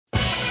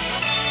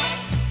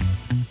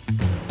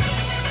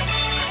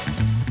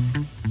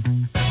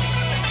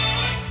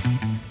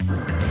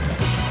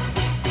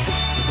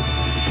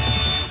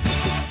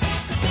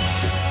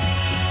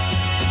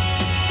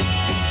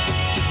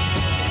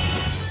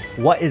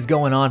What is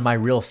going on, my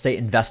real estate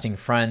investing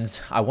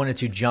friends? I wanted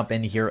to jump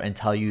in here and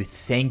tell you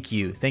thank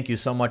you. Thank you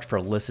so much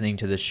for listening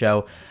to the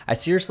show. I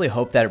seriously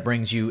hope that it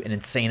brings you an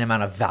insane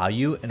amount of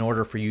value in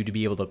order for you to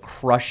be able to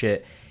crush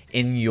it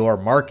in your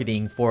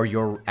marketing for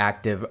your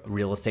active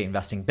real estate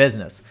investing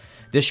business.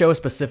 This show is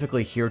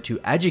specifically here to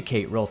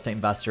educate real estate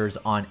investors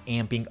on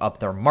amping up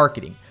their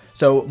marketing.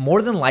 So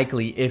more than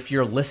likely, if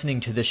you're listening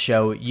to this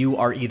show, you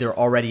are either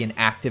already an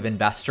active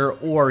investor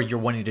or you're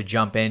wanting to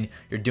jump in.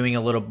 You're doing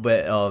a little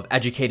bit of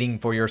educating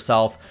for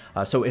yourself.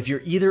 So if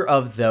you're either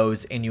of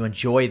those and you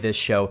enjoy this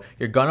show,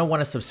 you're going to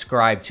want to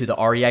subscribe to the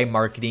REI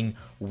Marketing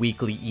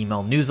weekly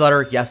email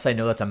newsletter. Yes, I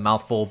know that's a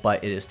mouthful,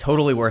 but it is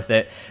totally worth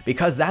it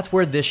because that's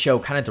where this show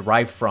kind of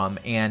derived from.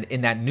 And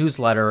in that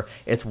newsletter,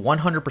 it's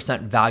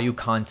 100% value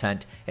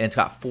content, and it's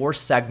got 4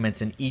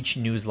 segments in each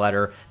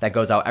newsletter that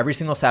goes out every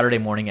single Saturday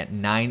morning at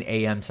 9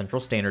 a.m. Central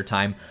Standard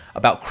Time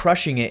about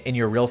crushing it in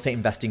your real estate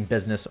investing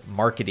business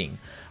marketing.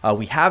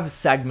 We have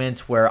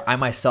segments where I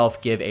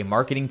myself give a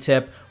marketing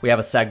tip. We have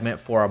a segment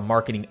for a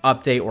marketing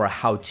update or a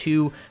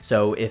how-to.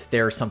 So if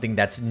there's something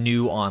that's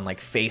new on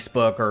like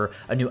Facebook or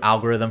a new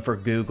algorithm for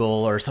Google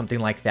or something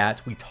like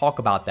that, we talk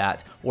about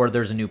that. Or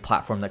there's a new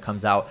platform that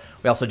comes out.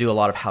 We also do a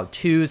lot of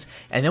how-tos.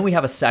 And then we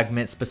have a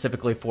segment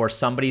specifically for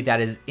somebody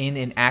that is in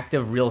an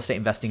active real estate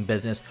investing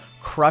business,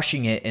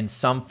 crushing it in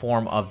some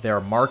form of their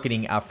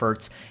marketing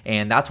efforts.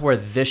 And that's where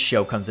this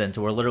show comes in.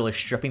 So we're literally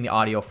stripping the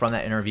audio from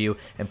that interview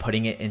and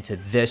putting it into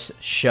this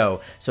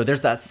show. So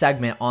there's that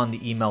segment on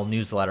the email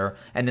newsletter.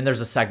 And then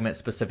there's a segment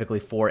specifically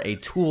for a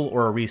tool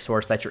or a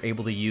resource that you're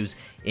able to use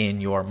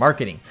in your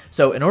marketing.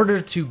 So in order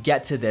to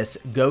get to this,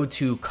 go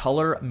to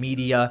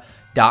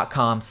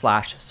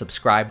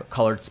colormedia.com/subscribe,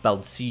 colored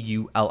spelled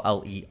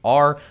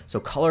C-U-L-L-E-R. So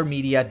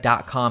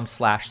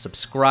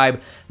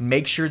colormedia.com/subscribe.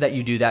 Make sure that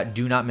you do that.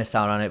 Do not miss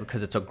out on it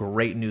because it's a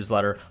great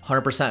newsletter,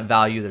 100%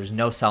 value. There's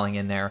no selling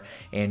in there,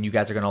 and you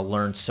guys are going to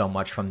learn so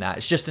much from that.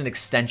 It's just an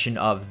extension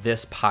of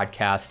this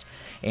podcast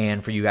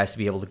and for you guys to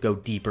be able to go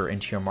deeper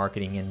into your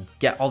marketing and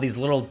get all these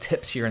little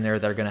tips here and there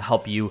that are going to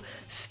help you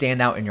stand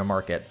out in your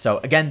market. So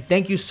again,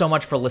 thank you so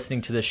much for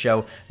listening to this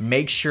show.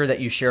 Make sure that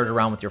you share it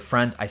around with your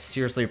friends. I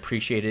seriously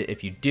appreciate it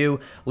if you do.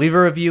 Leave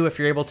a review if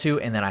you're able to,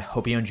 and then I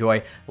hope you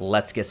enjoy.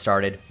 Let's get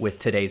started with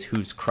today's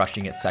Who's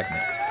Crushing It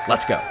segment.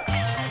 Let's go.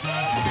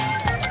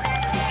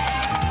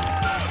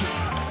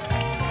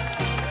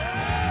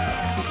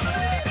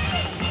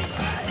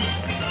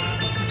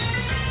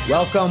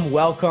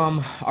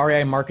 Welcome,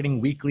 REI Marketing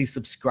Weekly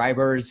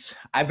subscribers.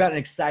 I've got an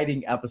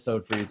exciting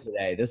episode for you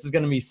today. This is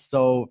going to be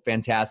so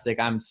fantastic.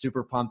 I'm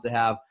super pumped to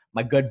have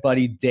my good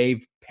buddy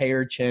Dave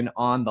Payerchin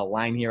on the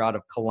line here out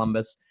of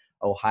Columbus,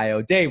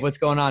 Ohio. Dave, what's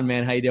going on,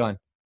 man? How you doing?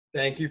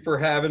 Thank you for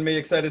having me.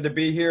 Excited to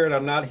be here, and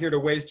I'm not here to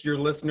waste your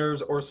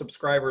listeners or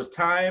subscribers'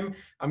 time.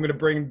 I'm going to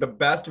bring the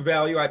best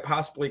value I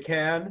possibly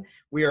can.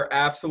 We are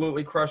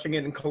absolutely crushing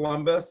it in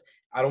Columbus.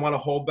 I don't want to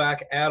hold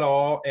back at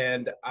all,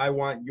 and I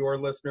want your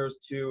listeners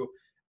to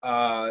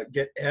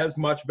get as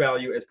much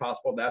value as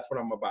possible. That's what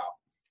I'm about.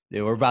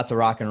 Dude, we're about to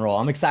rock and roll.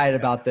 I'm excited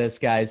about this,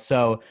 guys.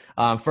 So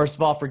first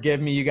of all,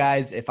 forgive me, you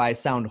guys, if I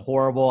sound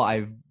horrible.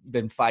 I've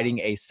been fighting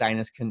a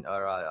sinus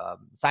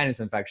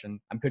infection.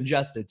 I'm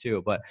congested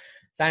too, but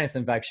sinus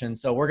infection.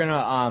 So we're going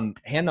to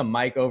hand the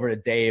mic over to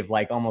Dave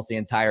like almost the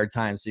entire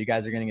time. So you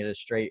guys are going to get a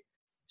straight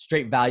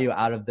value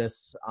out of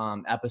this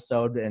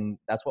episode, and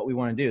that's what we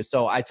want to do.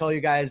 So I told you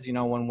guys,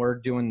 when we're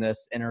doing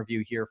this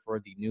interview here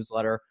for the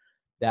newsletter,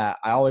 that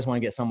I always want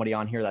to get somebody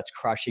on here that's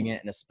crushing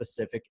it in a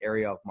specific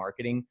area of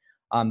marketing.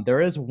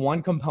 There is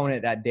one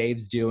component that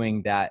Dave's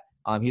doing that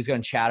he's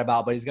going to chat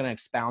about, but he's going to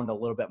expound a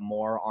little bit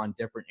more on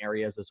different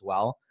areas as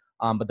well.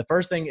 But the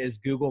first thing is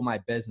Google My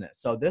Business.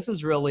 So this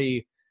is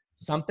really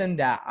something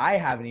that I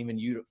haven't even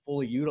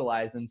fully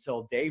utilized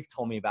until Dave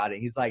told me about it.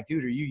 He's like,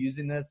 dude, are you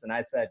using this? And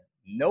I said,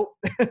 nope.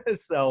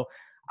 So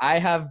I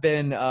have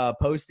been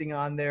posting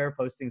on there,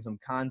 posting some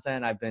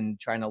content. I've been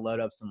trying to load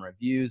up some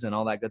reviews and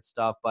all that good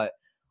stuff. But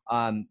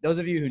those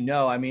of you who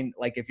know, I mean,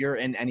 like if you're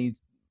in any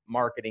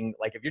marketing,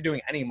 like if you're doing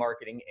any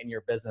marketing in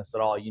your business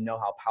at all, you know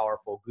how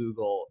powerful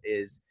Google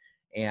is.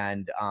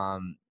 And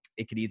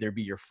it could either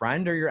be your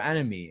friend or your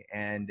enemy.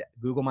 And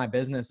Google My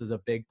Business is a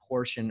big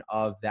portion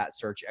of that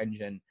search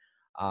engine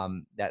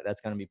that's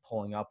going to be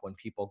pulling up when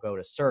people go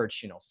to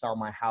search, sell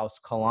my house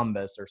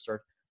Columbus or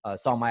search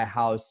sell my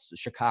house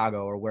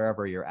Chicago or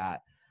wherever you're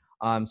at.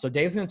 So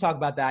Dave's going to talk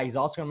about that. He's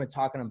also going to be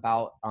talking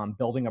about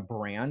building a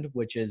brand,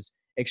 which is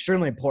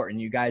extremely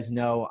important. You guys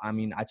know, I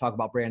mean, I talk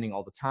about branding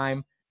all the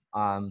time.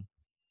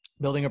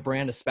 Building a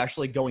brand,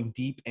 especially going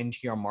deep into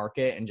your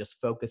market and just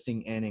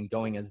focusing in and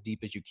going as deep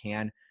as you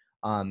can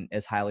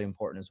is highly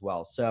important as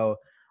well. So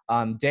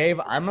Dave,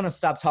 I'm going to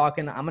stop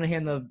talking. I'm going to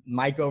hand the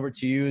mic over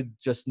to you.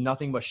 Just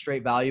nothing but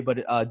straight value,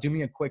 but do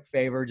me a quick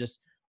favor.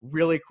 Just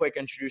really quick,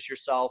 introduce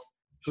yourself,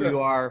 who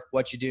you are,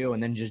 what you do,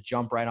 and then just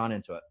jump right on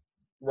into it.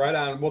 Right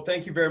on. Well,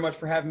 thank you very much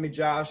for having me,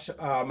 Josh.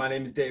 My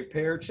name is Dave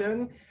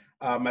Payerchin.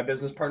 My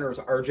business partner is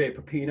RJ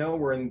Pepino.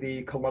 We're in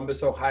the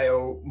Columbus,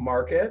 Ohio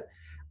market.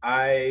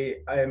 I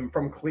am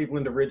from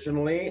Cleveland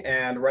originally,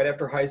 and right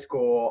after high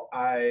school,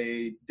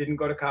 I didn't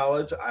go to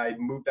college. I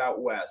moved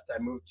out west.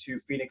 I moved to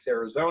Phoenix,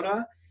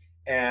 Arizona,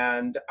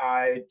 and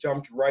I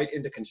jumped right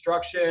into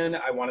construction.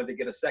 I wanted to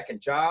get a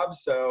second job,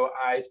 so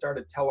I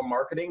started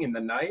telemarketing in the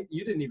night.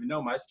 You didn't even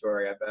know my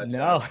story, I bet,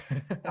 John.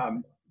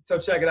 No. So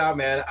check it out,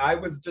 man. I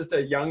was just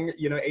a young,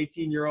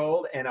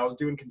 18-year-old, and I was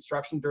doing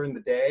construction during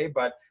the day,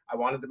 but I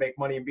wanted to make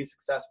money and be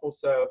successful.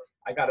 So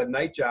I got a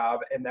night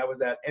job, and that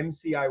was at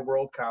MCI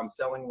WorldCom,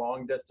 selling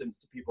long distance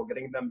to people,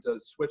 getting them to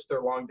switch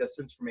their long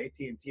distance from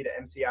AT&T to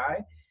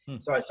MCI.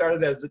 So I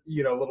started as, a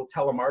little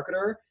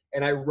telemarketer,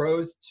 and I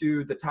rose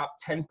to the top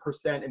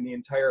 10% in the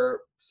entire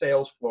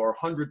sales floor,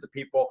 hundreds of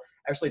people,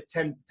 actually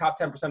top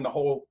 10% of the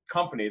whole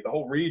company, the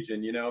whole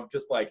region,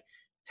 just like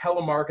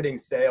telemarketing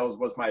sales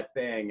was my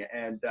thing.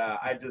 And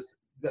I just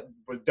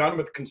was done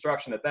with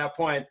construction at that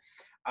point.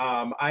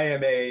 I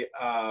am a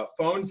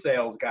phone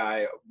sales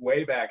guy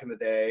way back in the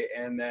day.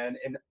 And then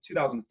in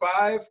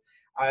 2005,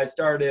 I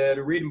started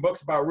reading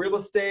books about real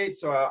estate.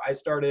 So I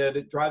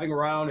started driving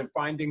around and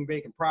finding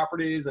vacant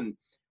properties and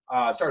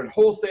started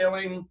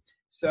wholesaling.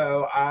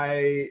 So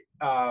I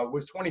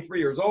was 23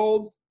 years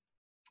old.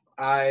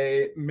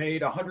 I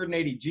made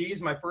 180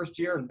 G's my first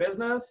year in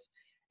business,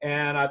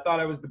 and I thought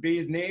I was the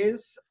bee's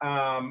knees.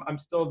 I'm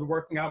still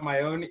working out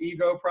my own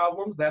ego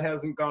problems. That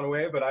hasn't gone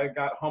away, but I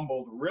got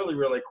humbled really,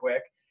 really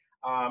quick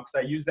because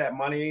I used that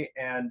money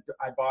and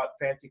I bought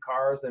fancy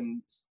cars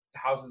and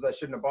houses I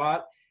shouldn't have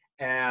bought,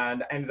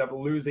 and I ended up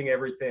losing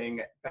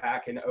everything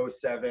back in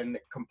 07,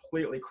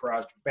 completely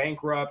crushed,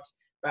 bankrupt,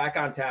 back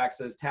on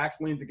taxes,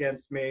 tax liens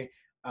against me.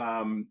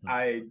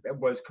 I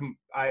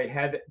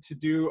had to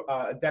do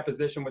a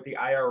deposition with the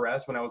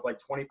IRS when I was like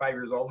 25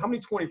 years old. How many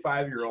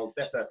 25-year-olds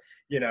have to,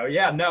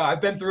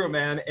 I've been through it,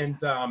 man. And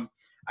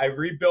I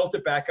rebuilt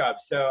it back up.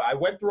 So I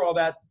went through all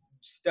that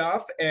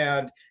stuff.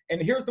 And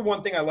here's the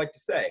one thing I like to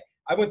say.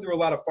 I went through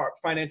a lot of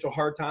financial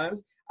hard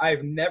times.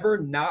 I've never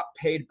not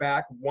paid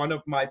back one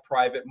of my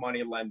private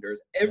money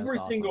lenders. Every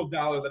single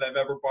dollar that I've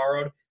ever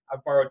borrowed,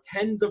 I've borrowed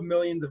tens of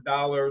millions of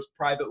dollars,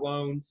 private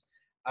loans.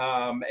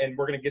 And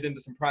we're going to get into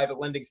some private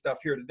lending stuff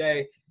here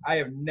today. I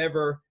have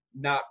never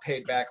not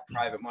paid back a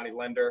private money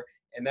lender,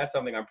 and that's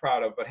something I'm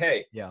proud of. But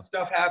hey,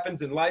 stuff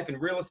happens in life, in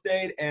real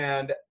estate,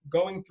 and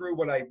going through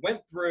what I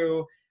went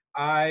through,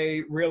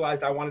 I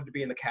realized I wanted to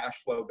be in the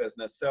cash flow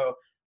business. So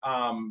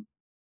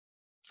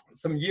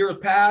some years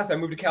passed. I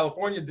moved to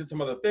California, did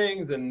some other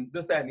things, and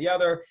this, that, and the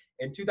other.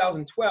 In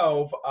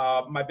 2012,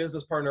 my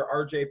business partner,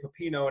 RJ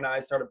Pepino, and I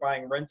started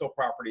buying rental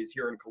properties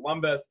here in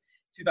Columbus.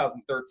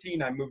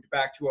 2013, I moved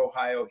back to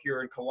Ohio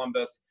here in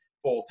Columbus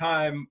full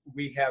time.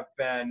 We have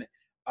been,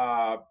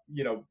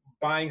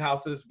 buying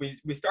houses.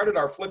 We started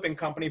our flipping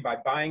company by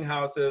buying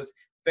houses,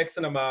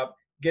 fixing them up,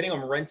 getting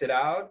them rented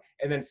out,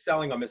 and then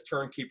selling them as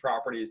turnkey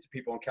properties to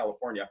people in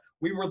California.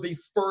 We were the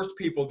first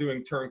people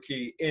doing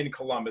turnkey in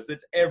Columbus.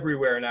 It's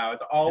everywhere now.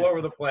 It's all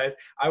over the place.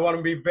 I want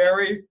to be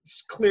very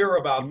clear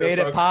about this. You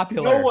made it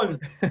popular. No one,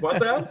 what's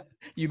that?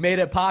 You made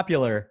it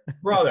popular.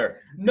 Brother,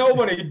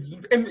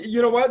 nobody, and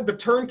you know what? The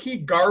turnkey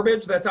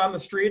garbage that's on the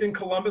street in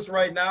Columbus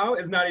right now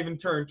is not even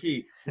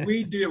turnkey.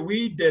 We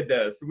did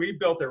this. We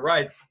built it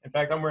right. In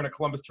fact, I'm wearing a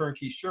Columbus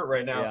turnkey shirt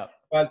right now. Yeah.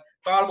 But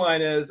bottom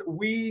line is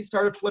we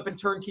started flipping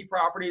turnkey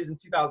properties in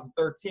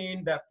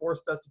 2013. That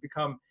forced us to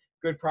become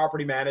good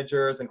property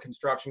managers and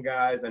construction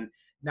guys. And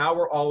now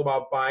we're all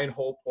about buying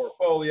whole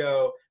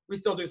portfolio. We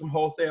still do some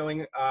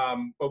wholesaling,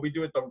 but we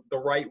do it the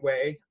right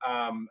way.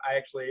 I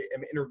actually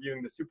am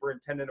interviewing the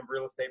superintendent of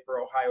real estate for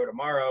Ohio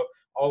tomorrow,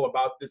 all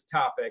about this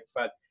topic.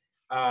 But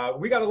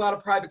we got a lot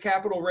of private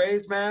capital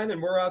raised, man,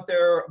 and we're out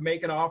there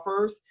making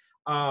offers.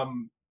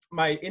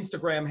 My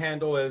Instagram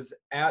handle is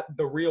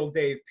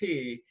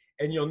 @TheRealDaveP,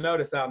 and you'll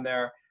notice on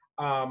there,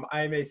 I'm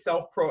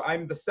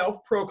the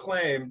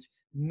self-proclaimed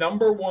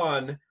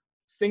 #1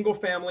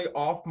 single-family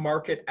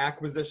off-market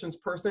acquisitions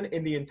person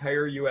in the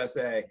entire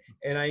USA.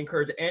 And I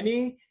encourage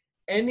any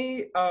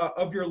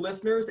of your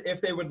listeners,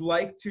 if they would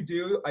like to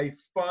do a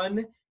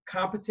fun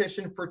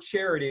competition for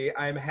charity,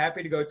 I'm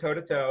happy to go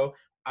toe-to-toe.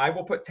 I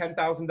will put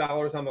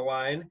 $10,000 on the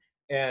line.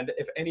 And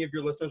if any of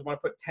your listeners want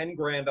to put 10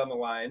 grand on the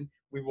line,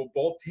 we will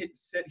both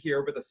sit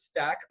here with a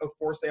stack of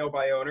for sale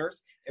by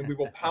owners, and we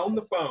will pound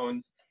the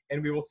phones,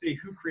 and we will see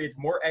who creates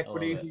more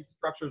equity, who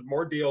structures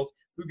more deals,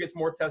 who gets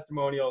more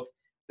testimonials.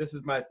 This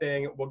is my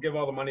thing. We'll give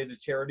all the money to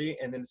charity,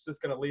 and then it's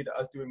just going to lead to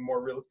us doing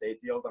more real estate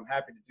deals. I'm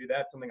happy to do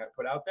that, something I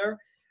put out there.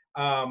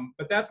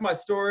 But that's my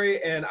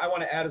story, and I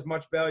want to add as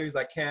much value as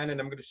I can, and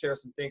I'm going to share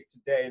some things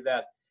today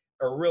that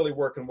are really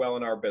working well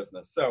in our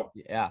business. So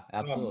yeah,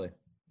 absolutely.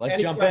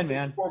 Let's jump in,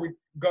 man. Before we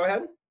go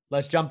ahead.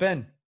 Let's jump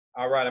in.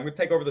 All right, I'm going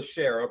to take over the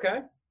share,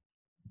 okay?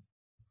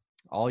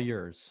 All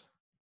yours.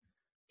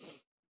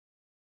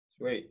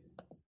 Sweet.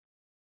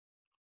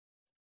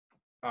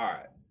 All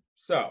right.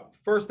 So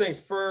first things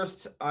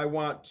first, I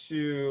want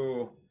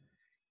to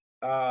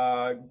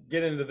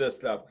get into this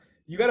stuff.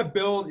 You got to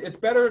build, it's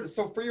better.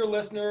 So for your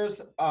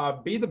listeners,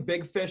 be the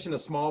big fish in a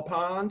small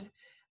pond.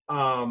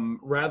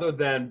 rather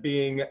than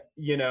being,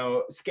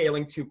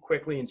 scaling too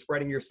quickly and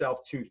spreading yourself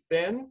too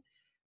thin.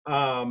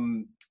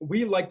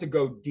 We like to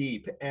go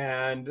deep.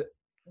 And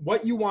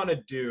what you want to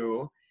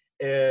do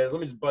is, let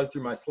me just buzz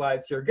through my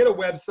slides here. Get a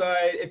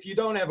website. If you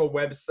don't have a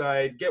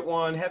website, get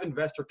one. Have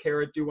Investor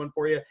Carrot do one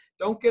for you.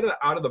 Don't get an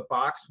out of the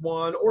box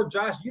one. Or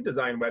Josh, you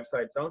design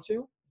websites, don't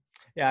you?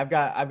 Yeah,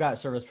 I've got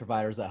service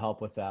providers that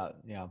help with that.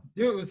 Yeah.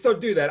 Do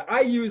that.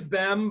 I use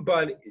them,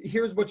 but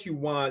here's what you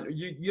want.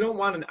 You don't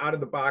want an out of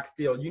the box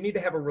deal. You need to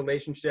have a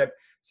relationship.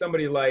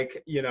 Somebody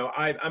like,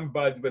 I'm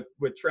buds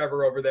with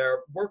Trevor over there.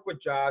 Work with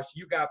Josh.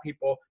 You got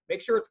people.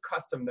 Make sure it's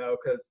custom though,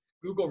 because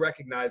Google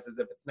recognizes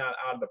if it's not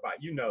out of the box.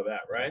 You know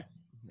that, right?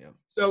 Yeah.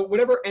 So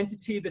whatever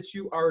entity that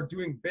you are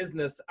doing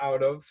business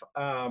out of,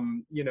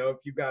 if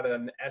you've got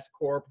an S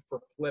corp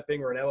for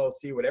flipping or an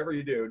LLC, whatever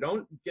you do,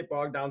 don't get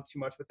bogged down too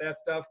much with that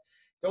stuff.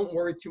 Don't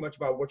worry too much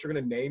about what you're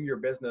going to name your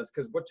business,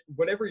 because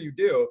whatever you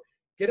do,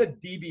 get a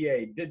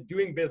DBA,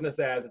 doing business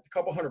as. It's a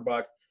couple $100,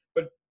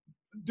 but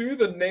do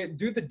the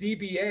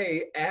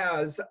DBA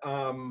as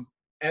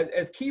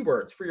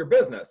keywords for your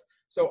business.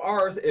 So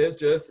ours is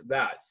just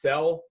that: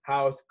 Sell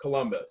House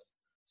Columbus.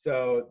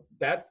 So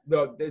it's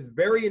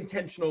very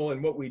intentional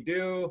in what we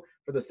do,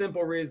 for the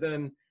simple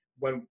reason,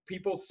 when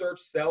people search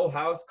Sell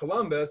House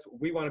Columbus,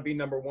 we want to be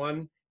number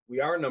one.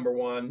 We are number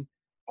one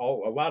a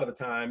lot of the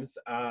times.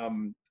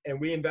 And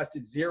we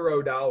invested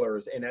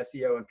 $0 in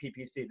SEO and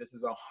PPC. This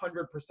is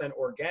 100%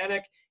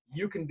 organic.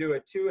 You can do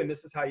it too, and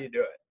this is how you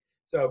do it.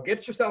 So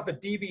get yourself a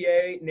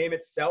DBA, name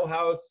it Sell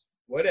House,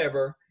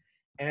 whatever.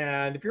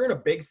 And if you're in a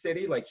big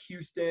city like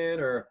Houston,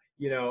 or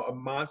a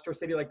monster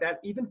city like that,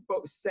 even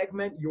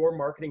segment your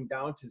marketing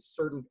down to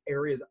certain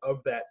areas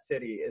of that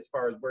city, as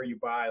far as where you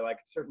buy, like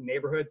certain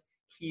neighborhoods,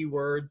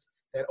 keywords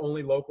that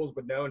only locals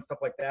would know and stuff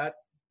like that.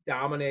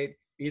 Dominate,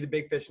 be the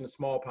big fish in a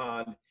small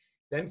pond.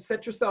 Then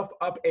set yourself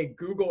up a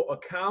Google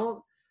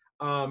account,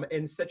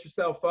 and set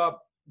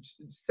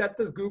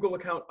this Google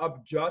account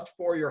up just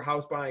for your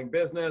house buying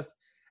business.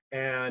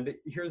 And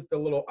here's the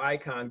little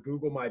icon,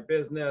 Google My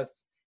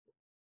Business.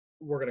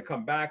 We're going to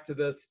come back to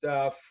this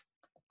stuff.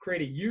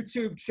 Create a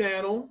YouTube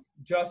channel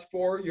just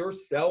for your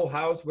sell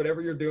house,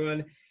 whatever you're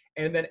doing.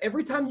 And then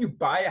every time you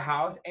buy a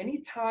house,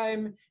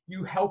 anytime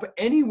you help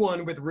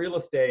anyone with real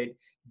estate,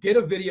 get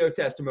a video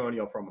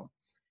testimonial from them.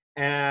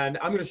 And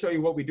I'm going to show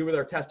you what we do with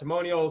our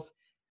testimonials.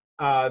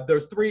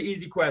 There's 3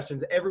 easy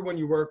questions. Everyone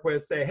you work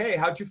with, say, hey,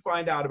 how'd you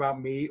find out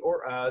about me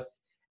or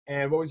us?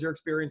 And what was your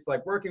experience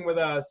like working with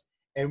us?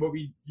 And what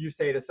would you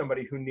say to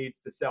somebody who needs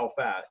to sell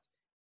fast?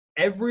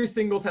 Every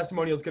single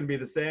testimonial is going to be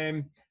the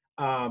same.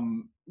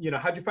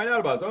 How'd you find out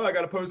about us? Oh, I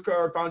got a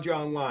postcard, found you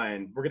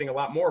online. We're getting a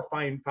lot more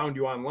found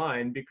you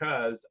online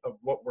because of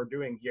what we're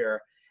doing here.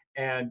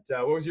 And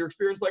what was your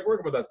experience like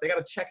working with us? They got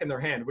a check in their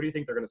hand. What do you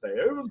think they're going to say?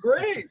 It was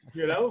great,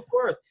 of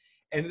course.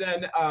 And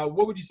then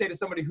what would you say to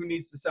somebody who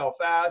needs to sell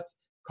fast?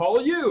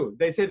 Call you.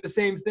 They say the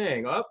same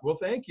thing. Oh, well,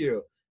 thank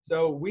you.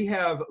 So we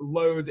have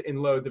loads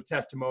and loads of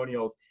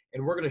testimonials,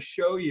 and we're going to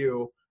show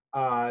you.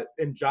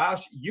 And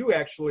Josh, you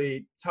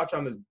actually touch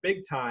on this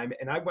big time.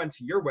 And I went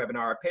to your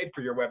webinar. I paid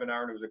for your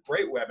webinar, and it was a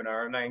great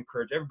webinar. And I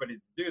encourage everybody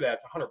to do that.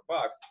 It's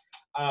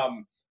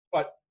 $100.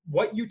 But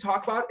what you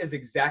talk about is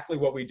exactly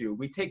what we do.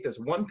 We take this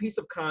one piece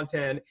of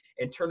content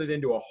and turn it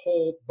into a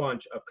whole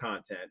bunch of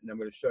content. And I'm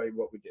going to show you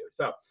what we do.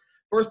 So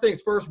first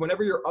things first,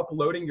 whenever you're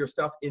uploading your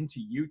stuff into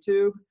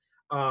YouTube,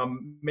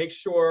 make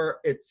sure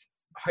it's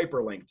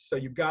hyperlinked. So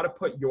you've got to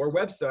put your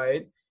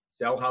website,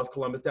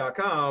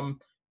 sellhousecolumbus.com,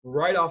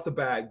 right off the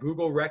bat.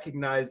 Google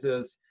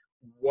recognizes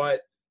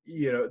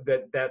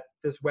that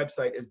this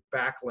website is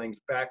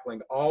backlinked.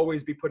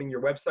 Always be putting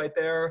your website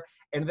there,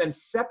 and then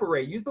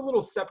use the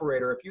little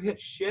separator. If you hit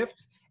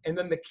shift and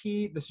then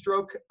the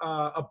stroke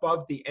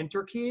above the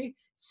enter key,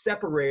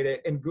 separate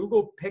it, and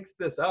Google picks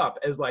this up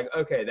as like,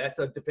 okay, that's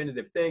a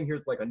definitive thing.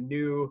 Here's like a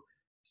new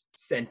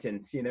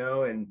sentence,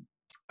 and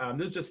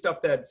this is just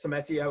stuff that some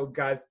SEO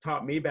guys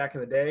taught me back in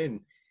the day, and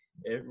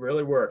it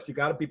really works. You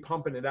got to be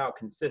pumping it out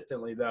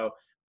consistently though.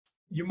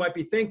 You might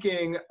be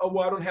thinking, oh,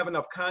 well, I don't have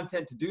enough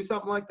content to do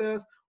something like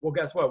this. Well,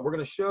 guess what? We're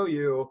going to show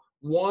you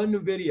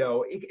one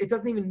video. It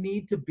doesn't even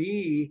need to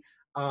be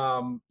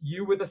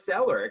you with a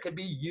seller. It could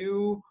be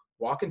you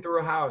walking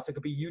through a house. It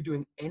could be you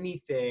doing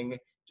anything.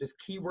 Just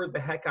keyword the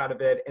heck out of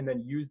it, and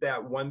then use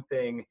that one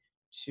thing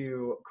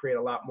to create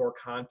a lot more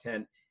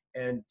content.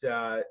 And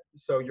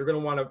so you're going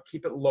to want to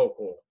keep it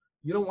local.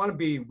 You don't want to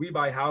be we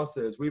buy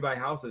houses,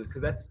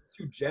 because that's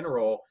too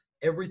general.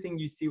 Everything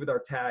you see with our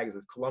tags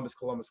is Columbus,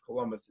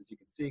 as you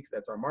can see, because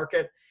that's our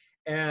market.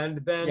 And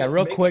then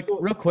real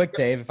quick,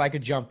 Dave, if I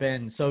could jump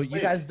in. So you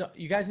guys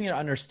need to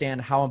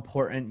understand how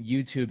important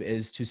YouTube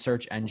is to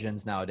search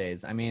engines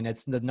nowadays. I mean,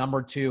 it's the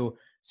number 2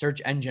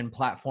 search engine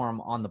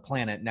platform on the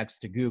planet next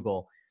to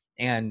Google.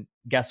 And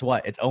guess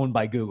what? It's owned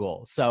by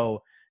Google.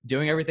 So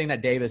doing everything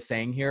that Dave is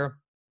saying here,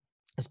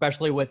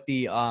 especially with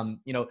the,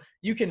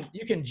 you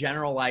can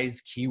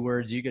generalize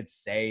keywords. You could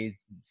say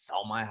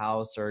sell my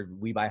house or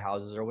we buy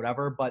houses or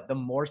whatever, but the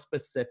more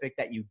specific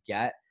that you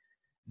get,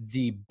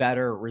 the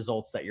better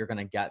results that you're going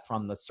to get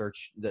from the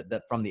search,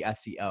 from the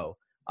SEO.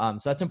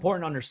 So that's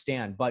important to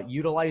understand. But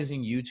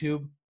utilizing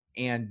YouTube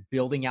and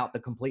building out the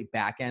complete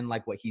backend,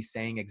 like what he's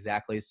saying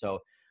exactly. So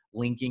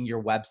linking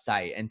your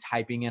website and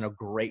typing in a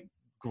great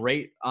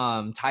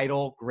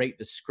title, great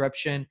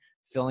description,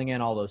 filling in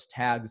all those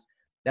tags.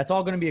 That's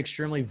all going to be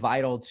extremely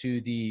vital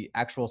to the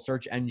actual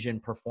search engine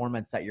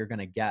performance that you're going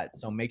to get.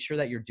 So make sure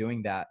that you're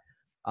doing that.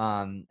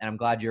 And I'm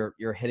glad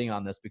you're hitting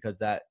on this, because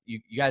that you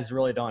guys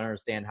really don't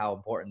understand how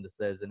important this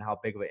is and how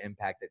big of an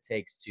impact it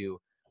takes to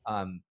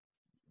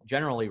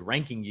generally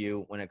ranking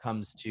you when it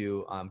comes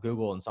to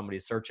Google and somebody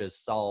searches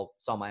sell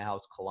my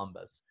house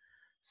Columbus.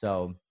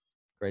 So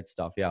great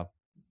stuff. Yeah.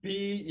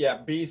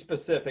 Be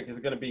specific is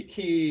going to be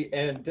key.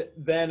 And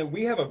then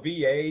we have a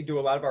VA do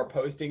a lot of our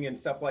posting and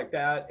stuff like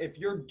that. If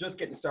you're just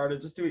getting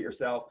started, just do it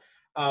yourself.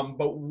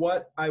 But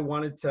what I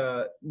wanted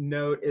to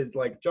note is,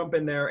 like, jump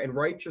in there and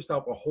write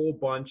yourself a whole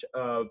bunch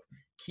of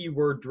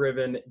keyword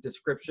driven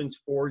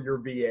descriptions for your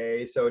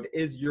VA. So it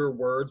is your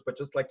words, but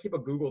just like keep a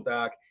Google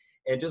Doc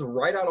and just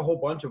write out a whole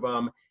bunch of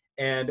them.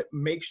 And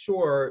make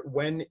sure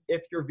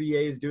if your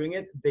VA is doing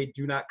it, they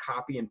do not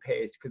copy and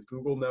paste, because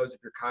Google knows if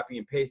you're copy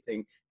and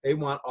pasting, they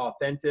want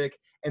authentic.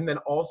 And then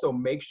also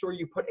make sure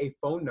you put a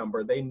phone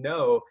number. They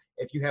know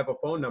if you have a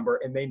phone number,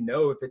 and they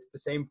know if it's the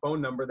same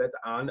phone number that's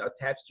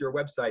attached to your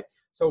website.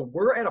 So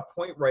we're at a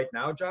point right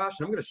now, Josh,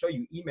 and I'm going to show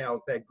you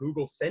emails that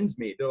Google sends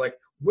me. They're like,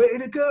 way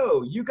to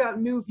go. You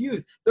got new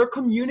views. They're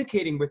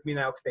communicating with me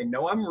now because they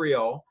know I'm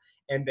real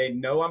and they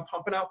know I'm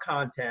pumping out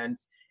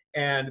content,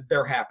 and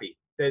they're happy.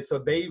 So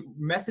they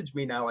message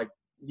me now, like,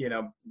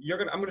 I'm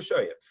going to show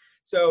you.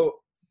 So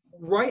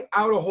write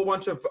out a whole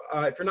bunch of,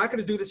 if you're not going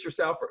to do this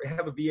yourself or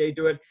have a VA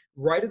do it,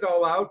 write it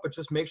all out, but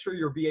just make sure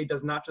your VA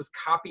does not just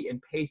copy and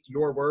paste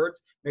your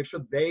words. Make sure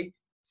they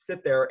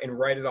sit there and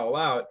write it all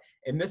out.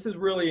 And this is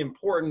really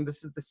important.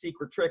 This is the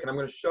secret trick. And I'm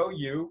going to show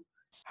you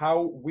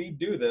how we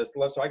do this.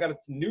 So I got a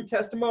new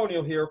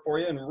testimonial here for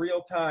you in real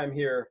time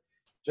here,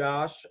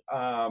 Josh. What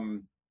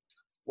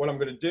I'm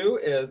going to do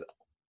is,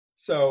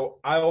 so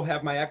I'll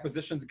have my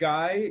acquisitions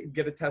guy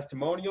get a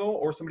testimonial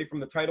or somebody from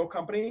the title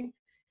company,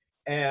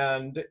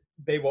 and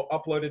they will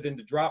upload it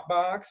into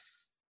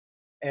Dropbox,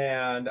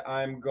 and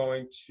I'm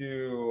going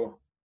to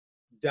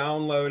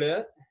download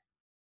it,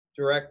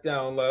 direct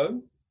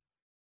download,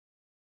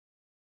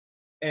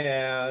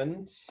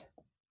 and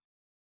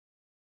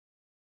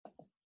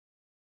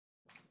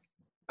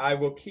I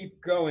will keep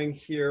going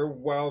here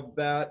while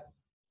that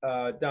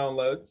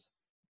downloads.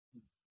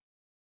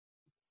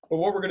 But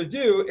what we're going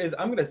to do is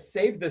I'm going to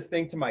save this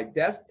thing to my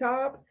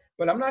desktop,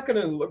 but I'm not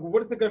going to look,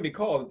 what is it going to be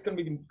called? It's going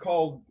to be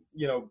called,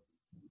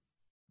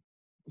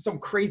 some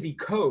crazy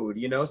code,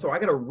 so I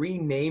got to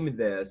rename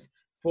this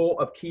full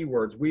of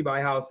keywords: We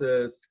Buy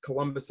Houses,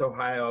 Columbus,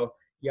 Ohio,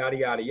 yada,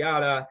 yada,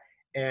 yada.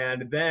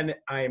 And then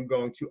I am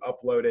going to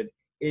upload it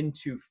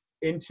into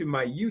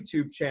my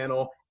YouTube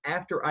channel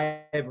after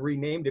I have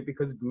renamed it,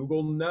 because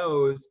Google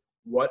knows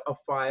what a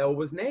file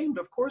was named.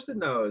 Of course it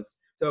knows.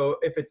 So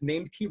if it's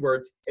named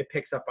keywords, it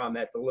picks up on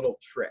that. It's a little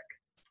trick.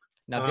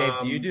 Now, Dave,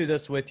 do you do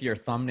this with your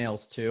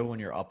thumbnails too when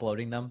you're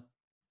uploading them?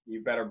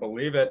 You better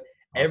believe it.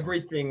 Awesome.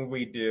 Everything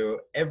we do,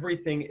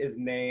 everything is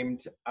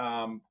named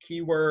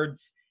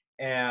keywords.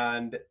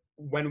 And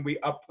when we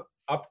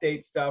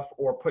update stuff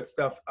or put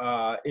stuff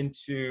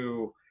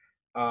into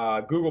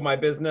Google My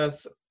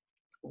Business,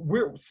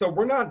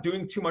 we're not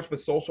doing too much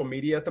with social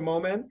media at the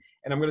moment.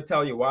 And I'm going to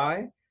tell you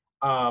why.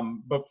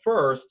 But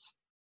first,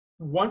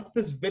 once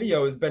this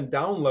video has been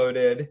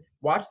downloaded,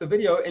 watch the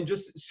video and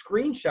just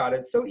screenshot it.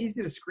 It's so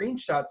easy to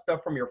screenshot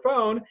stuff from your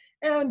phone,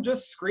 and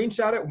just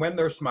screenshot it when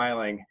they're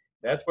smiling.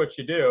 That's what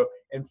you do.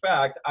 In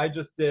fact, I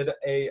just did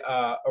a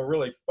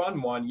really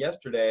fun one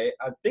yesterday.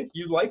 I think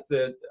you liked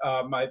it,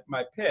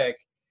 my pick.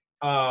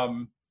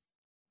 And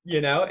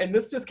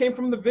this just came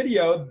from the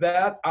video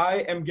that I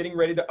am getting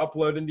ready to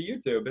upload into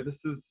YouTube.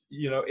 This is,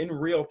 in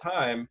real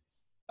time.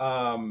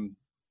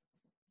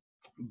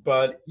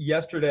 But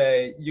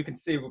yesterday, you can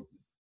see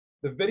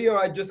the video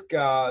I just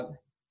got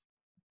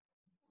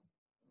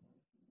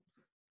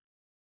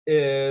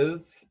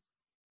is,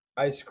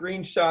 I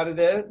screenshotted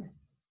it,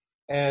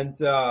 and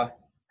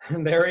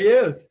there he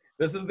is.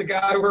 This is the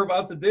guy we're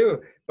about to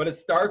do. But it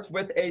starts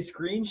with a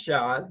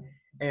screenshot.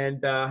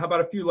 And how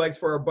about a few likes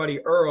for our buddy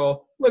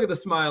Earl? Look at the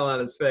smile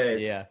on his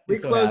face. Yeah, we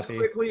so closed happy.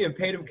 quickly and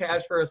paid him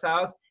cash for his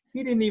house.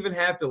 He didn't even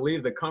have to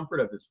leave the comfort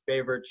of his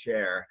favorite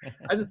chair.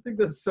 I just think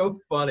this is so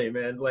funny,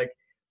 man.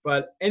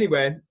 But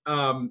anyway,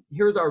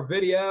 here's our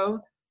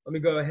video. Let me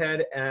go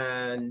ahead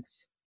and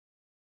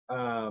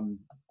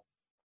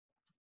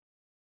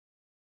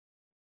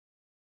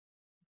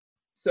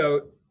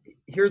so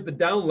here's the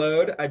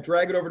download. I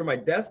drag it over to my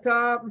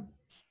desktop,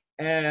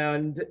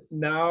 and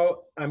now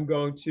I'm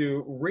going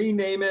to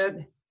rename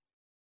it.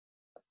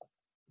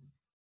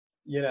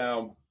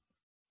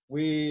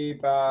 We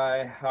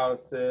Buy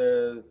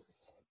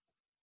Houses,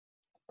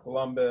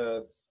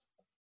 Columbus,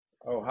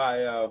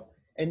 Ohio.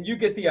 And you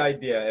get the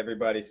idea,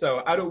 everybody.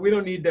 So we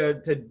don't need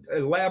to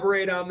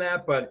elaborate on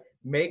that, but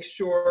make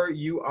sure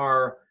you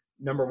are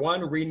number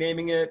one,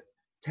 renaming it,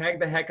 tag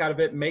the heck out of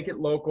it, make it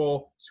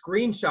local,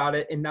 screenshot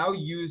it, and now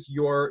use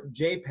your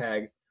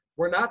JPEGs.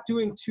 We're not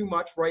doing too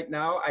much right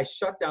now. I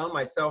shut down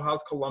my Sell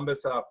House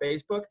Columbus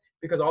Facebook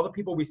because all the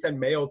people we send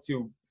mail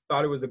to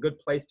thought it was a good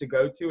place to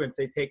go to and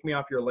say, take me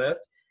off your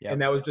list. Yep.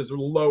 And that was just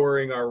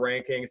lowering our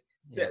rankings.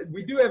 So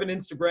we do have an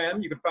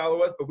Instagram. You can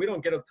follow us, but we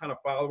don't get a ton of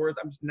followers.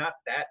 I'm just not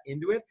that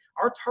into it.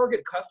 Our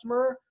target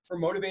customer for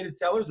Motivated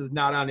Sellers is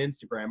not on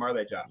Instagram, are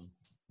they, Josh?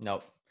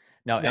 Nope.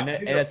 No,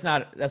 and that's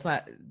not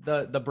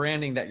the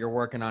branding that you're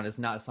working on is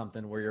not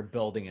something where you're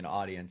building an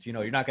audience. You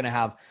know, you're not going to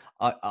have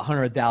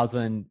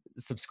 100,000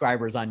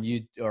 subscribers on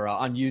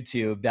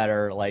YouTube that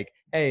are like,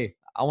 hey,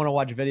 I want to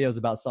watch videos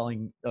about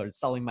selling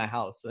my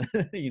house.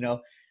 You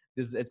know,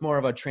 it's more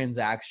of a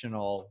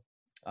transactional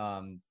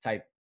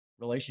type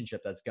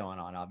relationship that's going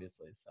on,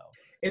 obviously. So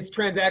it's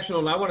transactional,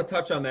 and I want to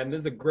touch on that. And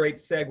this is a great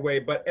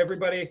segue. But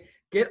everybody,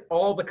 get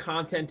all the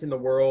content in the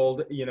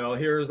world. You know,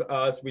 here's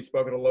us. We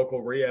spoke at a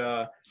local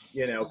RIA.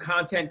 You know,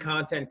 content.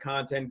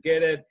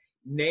 Get it,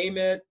 name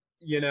it.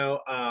 You know,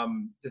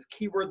 just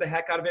keyword the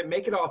heck out of it.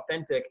 Make it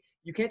authentic.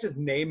 You can't just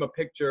name a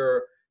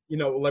picture. You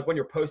know, like when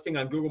you're posting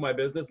on Google My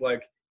Business,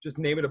 like just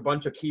name it a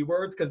bunch of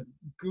keywords, because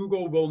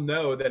Google will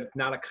know that it's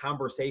not a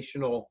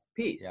conversational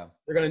piece. Yeah.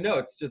 They're going to know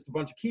it's just a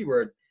bunch of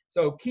keywords.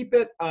 So keep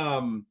it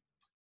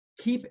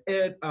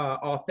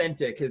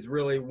authentic is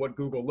really what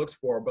Google looks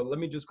for. But let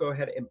me just go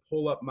ahead and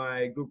pull up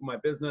my Google My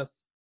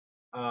Business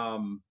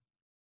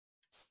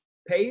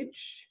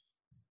page.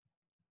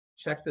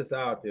 Check this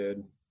out,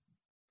 dude.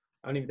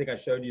 I don't even think I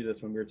showed you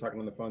this when we were talking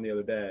on the phone the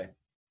other day.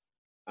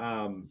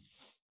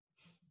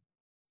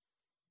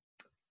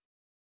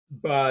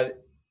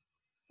 But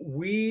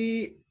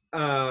we,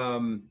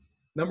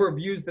 number of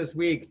views this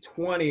week,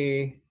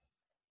 20,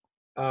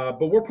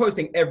 but we're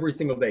posting every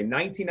single day.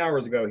 19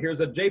 hours ago, here's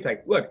a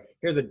JPEG. Look,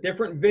 here's a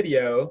different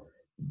video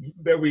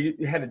that we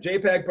had a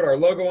JPEG, put our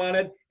logo on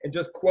it, and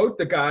just quote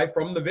the guy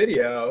from the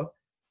video.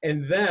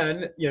 And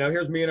then, you know,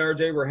 here's me and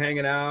RJ, we're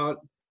hanging out.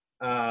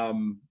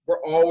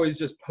 We're always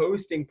just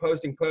posting.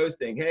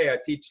 Hey, I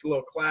teach a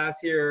little class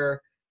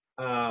here.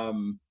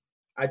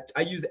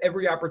 I use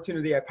every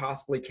opportunity I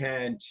possibly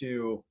can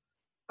to,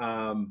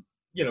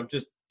 you know,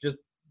 just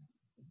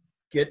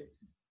get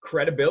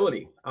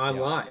credibility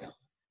online.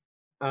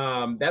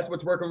 That's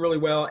what's working really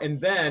well. And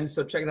then,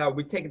 so check it out.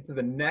 We take it to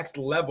the next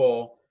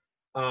level,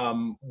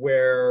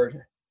 where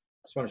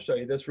I just want to show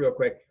you this real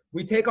quick.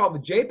 We take all the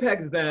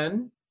JPEGs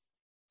then,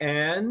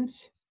 and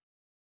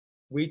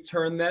we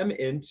turn them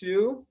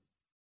into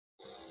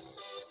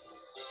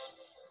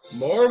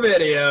more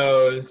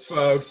videos,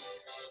 folks.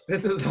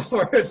 This is all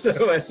we're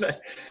doing,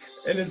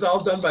 and it's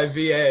all done by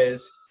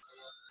VAs.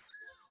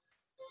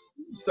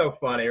 So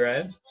funny,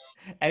 right?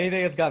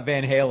 Anything that's got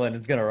Van Halen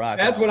is gonna rock.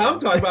 That's what I'm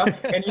talking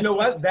about. And you know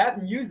what?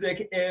 That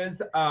music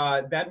is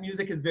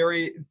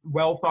very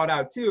well thought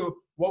out too.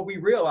 What we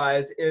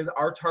realize is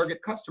our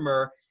target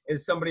customer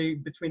is somebody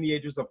between the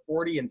ages of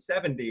 40 and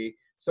 70.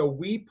 So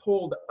we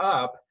pulled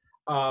up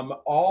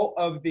all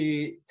of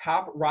the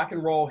top rock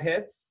and roll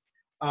hits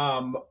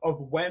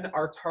of when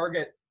our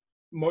target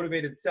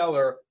motivated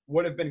seller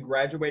would have been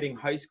graduating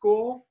high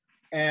school.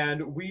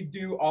 And we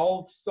do,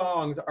 all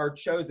songs are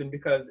chosen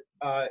because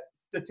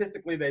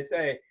statistically they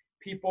say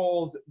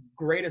people's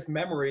greatest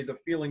memories of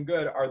feeling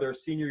good are their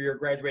senior year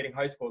graduating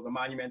high school. Is a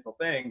monumental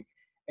thing.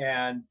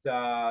 And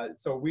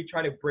so we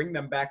try to bring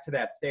them back to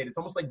that state. It's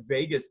almost like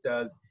Vegas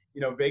does.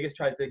 You know, Vegas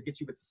tries to get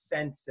you with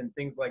scents and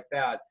things like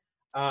that.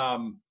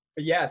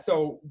 But yeah,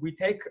 so we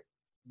take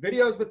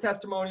videos with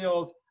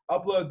testimonials,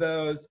 upload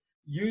those,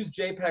 use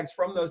JPEGs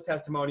from those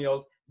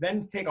testimonials, then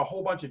take a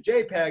whole bunch of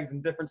JPEGs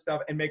and different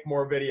stuff and make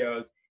more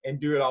videos and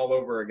do it all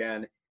over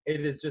again.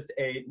 It is just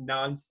a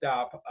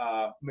nonstop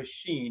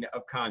machine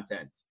of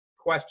content.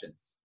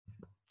 Questions?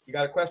 You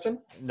got a question?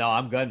 No,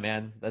 I'm good,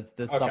 man.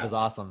 This stuff is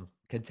awesome.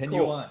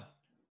 Continue on.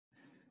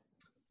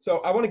 So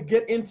I want to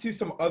get into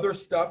some other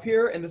stuff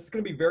here, and this is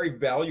going to be very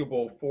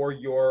valuable for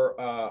your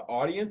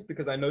audience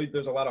because I know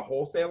there's a lot of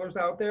wholesalers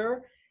out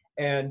there.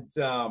 And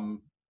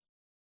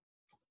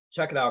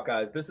check it out,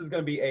 guys. This is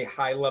going to be a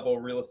high-level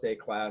real estate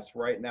class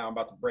right now. I'm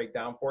about to break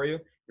down for you.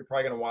 You're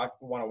probably going to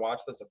want to watch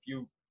this a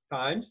few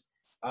times.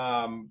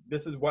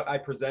 This is what I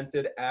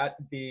presented at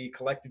the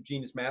Collective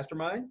Genius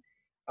Mastermind,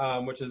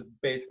 which is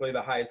basically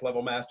the highest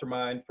level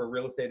mastermind for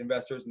real estate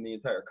investors in the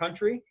entire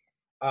country.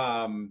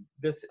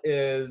 This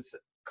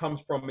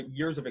comes from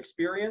years of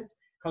experience,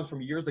 comes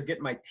from years of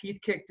getting my teeth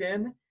kicked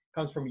in,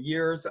 comes from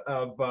years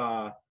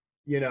of,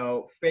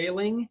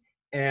 failing.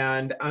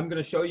 And I'm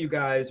going to show you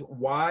guys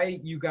why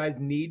you guys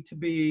need to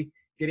be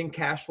getting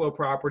cash flow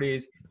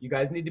properties. You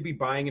guys need to be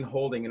buying and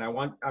holding. And I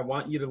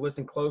want you to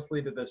listen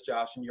closely to this,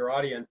 Josh, and your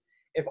audience.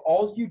 If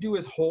all you do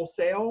is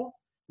wholesale,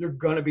 you're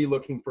going to be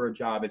looking for a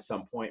job at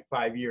some point,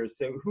 5 years.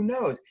 So who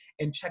knows?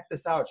 And check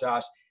this out,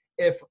 Josh.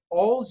 If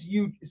all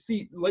you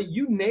see, like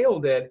you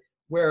nailed it,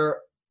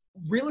 where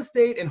real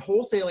estate and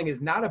wholesaling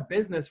is not a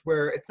business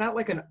where it's not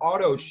like an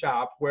auto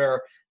shop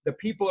where the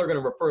people are going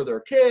to refer their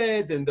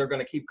kids and they're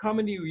going to keep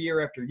coming to you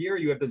year after year.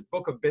 You have this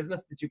book of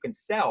business that you can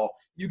sell.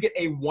 You get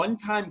a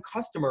one-time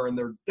customer and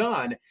they're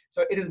done.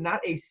 So it is not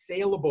a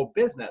saleable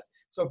business.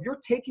 So if you're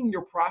taking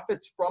your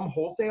profits from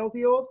wholesale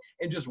deals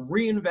and just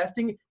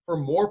reinvesting for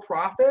more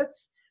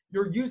profits,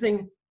 you're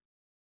using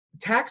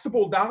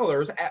taxable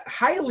dollars,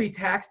 highly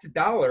taxed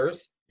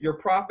dollars, your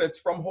profits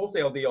from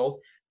wholesale deals,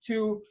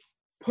 to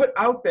put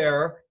out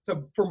there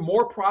for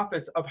more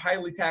profits of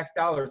highly taxed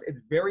dollars. It's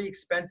very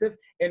expensive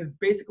and it's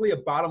basically a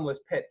bottomless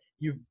pit.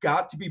 You've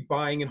got to be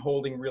buying and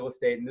holding real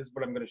estate. And this is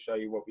what I'm going to show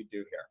you what we do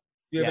here.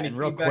 Do you have any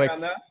feedback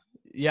on that?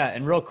 Yeah,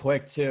 and real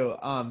quick too,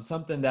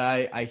 something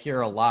that I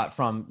hear a lot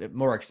from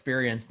more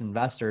experienced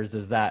investors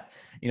is that,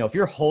 if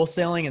you're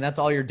wholesaling and that's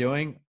all you're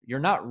doing, you're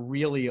not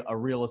really a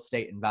real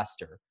estate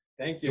investor.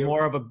 Thank you. You're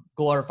more of a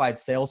glorified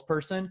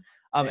salesperson.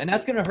 And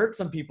that's going to hurt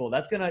some people.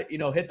 That's going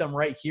to, hit them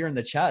right here in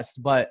the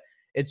chest. But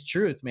it's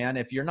truth, man.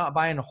 If you're not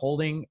buying and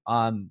holding,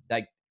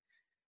 like,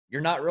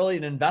 you're not really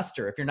an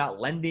investor. If you're not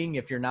lending,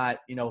 if you're not,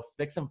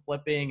 fix and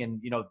flipping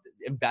and,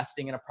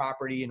 investing in a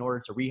property in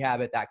order to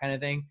rehab it, that kind of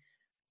thing,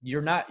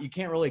 you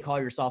can't really call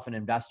yourself an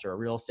investor, a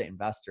real estate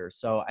investor.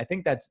 So I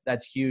think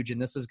that's huge.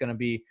 And this is going to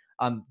be,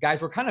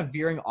 guys, we're kind of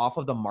veering off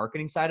of the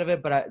marketing side of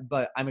it,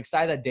 but I'm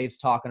excited that Dave's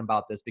talking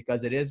about this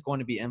because it is going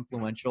to be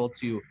influential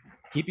to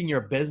keeping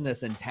your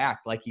business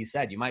intact. Like he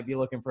said, you might be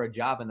looking for a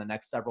job in the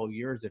next several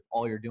years if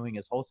all you're doing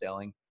is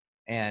wholesaling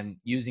and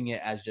using it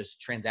as just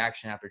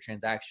transaction after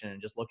transaction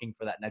and just looking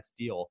for that next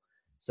deal.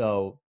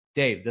 So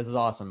Dave, this is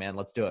awesome, man.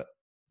 Let's do it.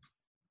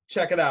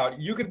 Check it out.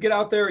 You could get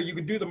out there, you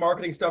could do the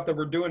marketing stuff that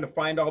we're doing to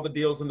find all the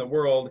deals in the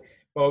world,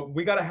 but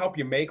we got to help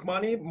you make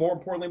money. More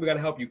importantly, we got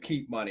to help you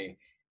keep money.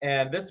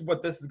 And this is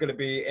what this is going to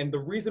be. And the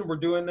reason we're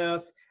doing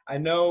this, I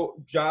know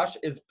Josh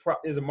is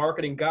a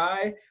marketing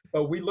guy,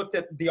 but we looked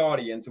at the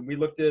audience and we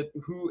looked at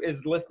who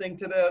is listening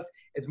to this.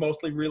 It's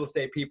mostly real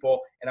estate people.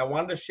 And I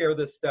wanted to share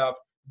this stuff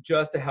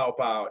just to help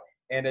out.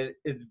 And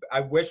I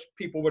wish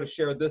people would have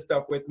shared this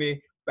stuff with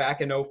me back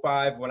in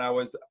 2005 when I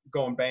was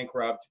going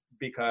bankrupt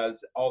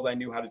because all I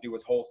knew how to do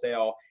was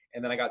wholesale.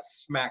 And then I got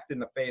smacked in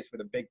the face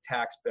with a big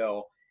tax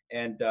bill.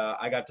 And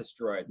I got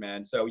destroyed,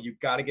 man. So you've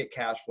got to get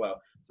cash flow.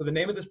 So the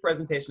name of this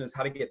presentation is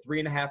how to get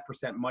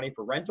 3.5% money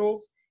for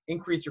rentals,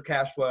 increase your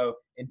cash flow,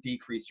 and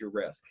decrease your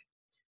risk.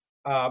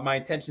 My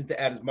intention is to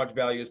add as much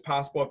value as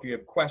possible. If you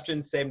have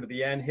questions, save them to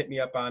the end. Hit me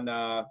up on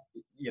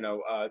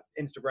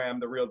Instagram,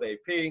 The Real Dave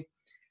P.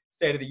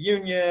 State of the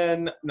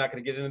Union. I'm not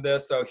going to get into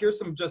this. So here's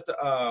some just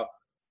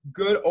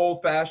good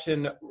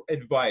old-fashioned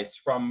advice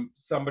from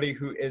somebody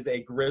who is a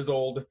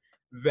grizzled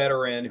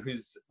veteran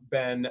who's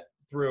been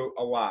through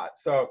a lot.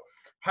 So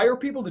hire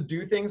people to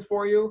do things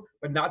for you,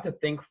 but not to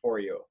think for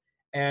you.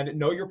 And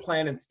know your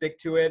plan and stick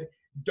to it.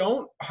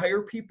 Don't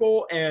hire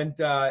people and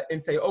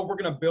say, oh, we're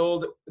going to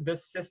build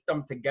this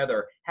system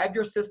together. Have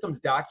your systems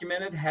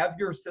documented, have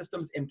your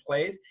systems in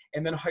place,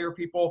 and then hire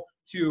people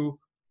to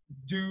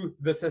do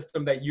the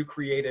system that you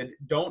created.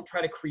 Don't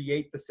try to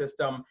create the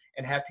system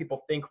and have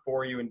people think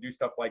for you and do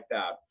stuff like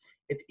that.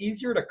 It's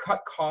easier to cut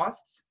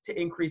costs to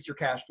increase your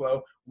cash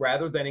flow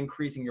rather than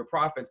increasing your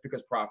profits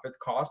because profits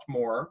cost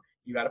more.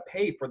 You got to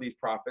pay for these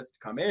profits to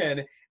come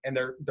in and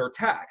they're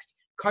taxed.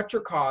 Cut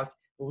your costs,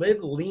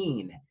 live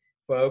lean,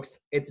 folks.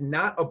 It's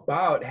not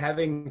about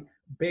having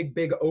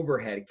big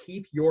overhead.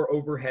 Keep your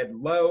overhead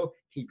low,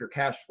 keep your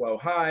cash flow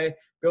high.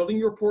 Building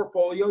your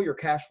portfolio, your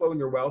cash flow, and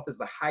your wealth is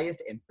the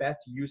highest and best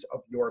use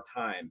of your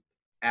time.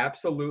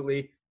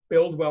 Absolutely.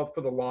 Build wealth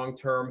for the long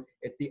term.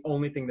 It's the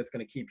only thing that's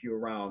going to keep you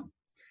around.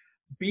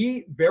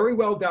 Be very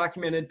well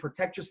documented.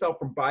 Protect yourself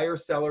from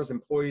buyers, sellers,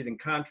 employees, and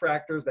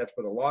contractors. That's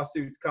where the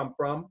lawsuits come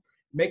from.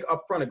 Make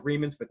upfront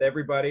agreements with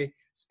everybody,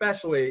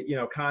 especially,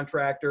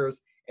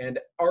 contractors. And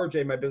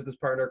RJ, my business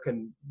partner,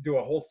 can do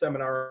a whole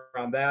seminar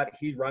on that.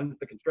 He runs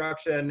the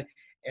construction,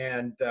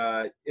 and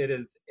it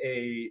is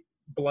a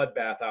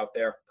bloodbath out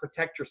there.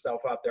 Protect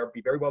yourself out there.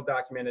 Be very well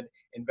documented.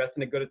 Invest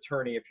in a good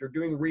attorney. If you're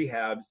doing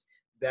rehabs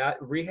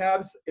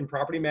in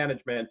property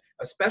management,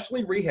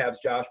 especially rehabs,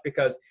 Josh,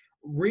 because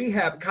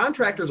rehab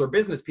contractors are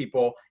business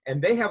people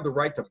and they have the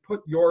right to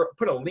put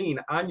a lien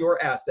on your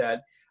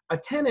asset. A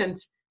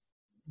tenant,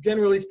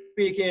 generally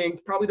speaking,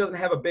 probably doesn't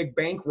have a big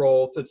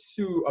bankroll to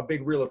sue a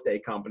big real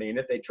estate company. And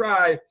if they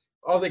try,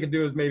 all they could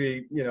do is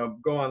maybe,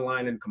 go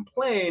online and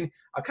complain.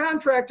 A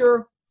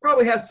contractor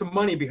probably has some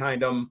money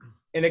behind them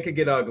and it could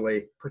get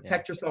ugly.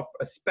 Protect yourself,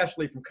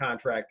 especially from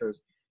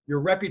contractors.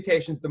 Your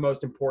reputation is the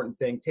most important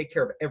thing. Take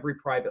care of every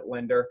private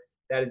lender.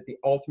 That is the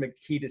ultimate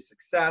key to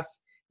success.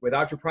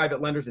 Without your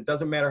private lenders, it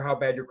doesn't matter how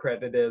bad your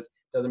credit is.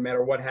 Doesn't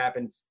matter what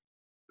happens.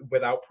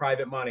 Without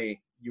private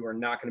money, you are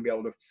not going to be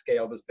able to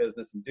scale this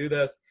business and do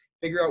this.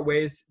 Figure out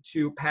ways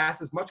to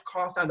pass as much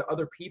cost on to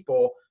other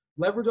people.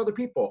 Leverage other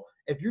people.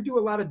 If you do a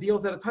lot of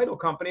deals at a title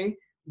company,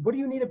 what do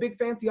you need a big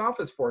fancy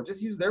office for?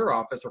 Just use their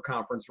office or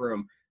conference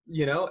room.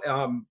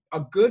 A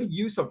good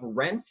use of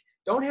rent.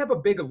 Don't have a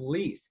big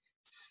lease.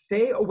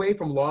 Stay away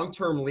from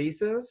long-term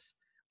leases.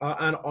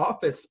 on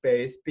office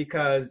space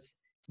because,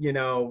 you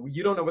know,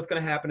 you don't know what's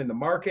going to happen in the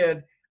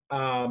market.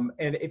 And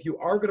if you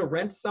are going to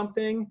rent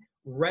something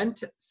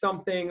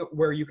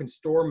where you can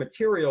store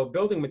material,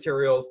 building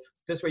materials.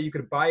 This way you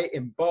could buy it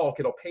in bulk.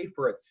 It'll pay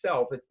for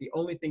itself. It's the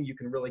only thing you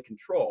can really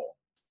control.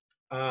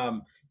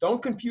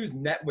 Don't confuse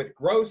net with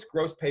gross.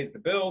 Gross pays the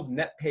bills.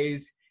 Net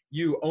pays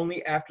you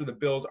only after the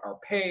bills are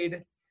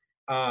paid.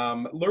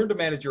 Learn to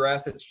manage your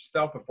assets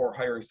yourself before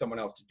hiring someone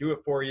else to do it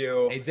for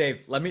you. Hey,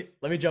 Dave, let me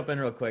jump in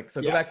real quick.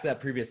 So go Yeah. back to that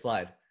previous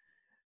slide,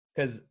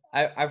 because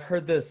I've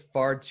heard this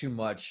far too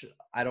much.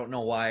 I don't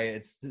know why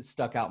it's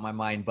stuck out in my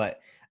mind, but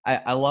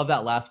I love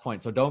that last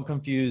point. So don't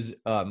confuse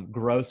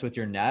gross with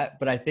your net.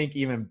 But I think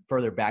even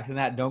further back than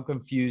that, don't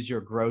confuse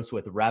your gross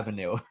with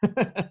revenue.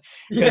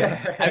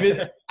 Yeah. I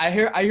mean, I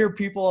hear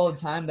people all the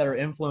time that are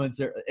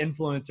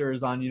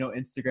influencers on, you know,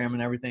 Instagram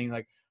and everything,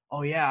 like,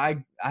 oh yeah,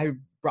 I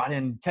brought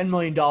in $10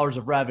 million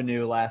of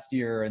revenue last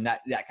year and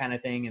that kind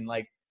of thing. And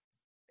like,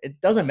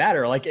 it doesn't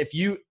matter. Like if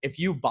you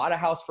bought a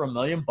house for $1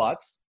 million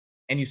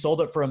and you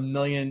sold it for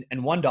 $1,001,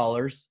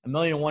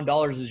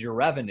 $1,001 is your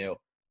revenue,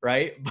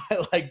 right?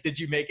 But like, did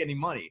you make any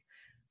money?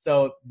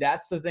 So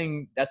that's the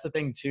thing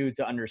too,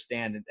 to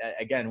understand.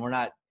 Again,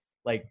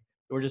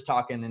 we're just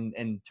talking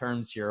in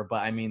terms here,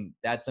 but I mean,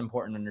 that's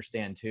important to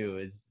understand too,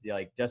 is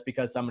like, just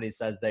because somebody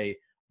says they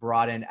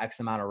brought in X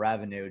amount of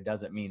revenue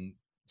doesn't mean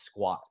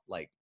squat.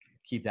 Like,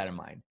 keep that in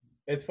mind.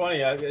 It's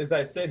funny, as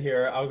I sit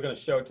here, I was going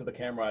to show it to the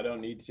camera. I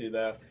don't need to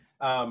though.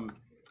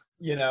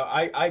 You know,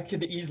 I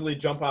could easily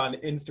jump on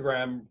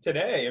Instagram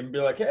today and be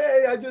like,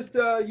 hey, I just,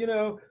 you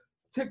know,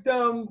 took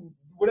down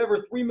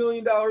whatever, $3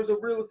 million of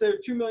real estate, or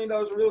 $2 million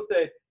of real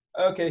estate.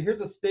 Okay, here's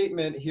a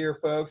statement here,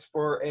 folks,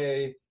 for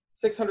a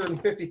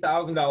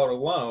 $650,000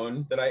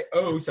 loan that I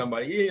owe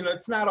somebody. You know,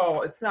 it's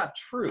not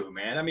true,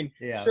 man. I mean,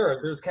 Yeah. Sure,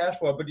 there's cash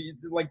flow, but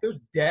like there's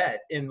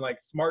debt and like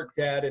smart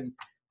debt and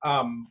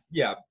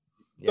yeah.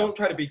 Don't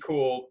try to be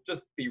cool.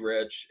 Just be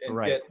rich and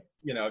Right.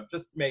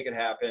 just make it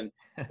happen.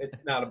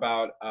 It's not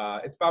about,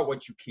 it's about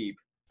what you keep,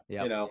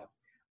 Yep. you know.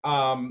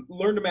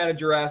 Learn to manage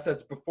your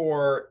assets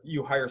before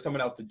you hire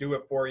someone else to do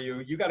it for you.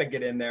 You got to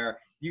get in there.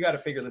 You got to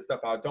figure this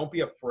stuff out. Don't be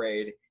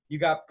afraid. You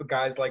got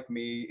guys like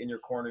me in your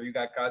corner. You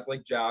got guys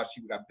like Josh.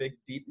 You've got big,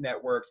 deep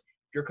networks.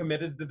 If you're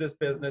committed to this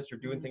business, you're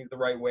doing things the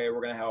right way,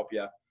 we're going to help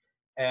you.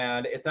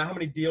 And it's not how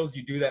many deals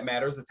you do that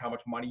matters. It's how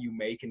much money you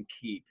make and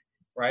keep.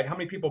 Right? How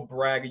many people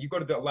brag? You go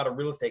to a lot of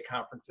real estate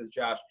conferences,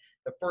 Josh.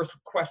 The first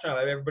question out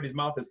of everybody's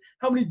mouth is,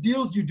 how many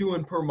deals you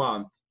doing per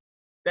month?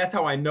 That's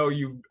how I know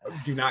you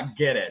do not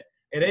get it.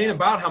 It ain't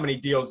about how many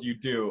deals you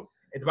do.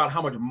 It's about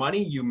how much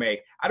money you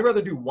make. I'd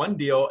rather do one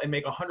deal and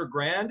make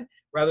 $100,000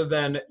 rather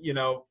than,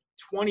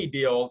 20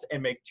 deals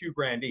and make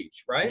 $2,000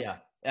 each. Right? Yeah,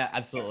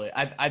 absolutely.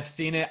 I've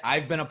seen it.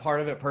 I've been a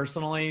part of it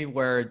personally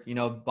where,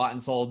 bought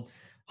and sold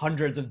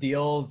hundreds of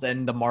deals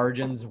and the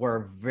margins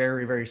were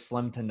very, very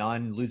slim to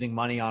none, losing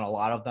money on a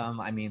lot of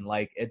them. I mean,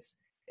 like it's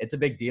a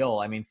big deal.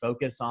 I mean,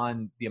 focus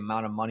on the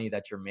amount of money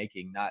that you're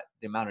making, not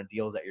the amount of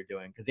deals that you're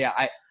doing. Cause yeah,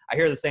 I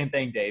hear the same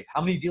thing, Dave.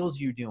 How many deals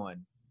are you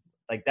doing?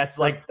 Like, that's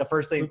like the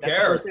first thing, that's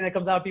the first thing that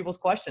comes out of people's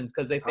questions.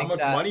 Cause they think how much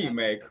money you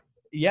make.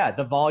 Yeah.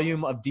 The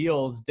volume of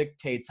deals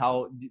dictates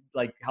how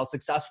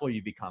successful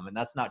you become. And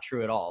that's not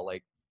true at all.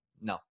 Like,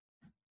 no.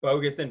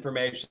 Bogus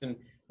information.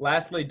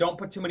 Lastly, don't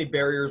put too many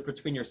barriers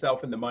between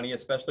yourself and the money,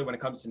 especially when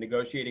it comes to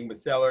negotiating with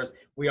sellers.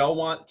 We all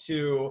want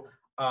to,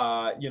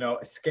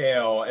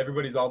 scale.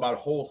 Everybody's all about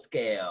whole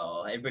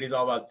scale. Everybody's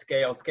all about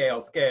scale,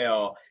 scale,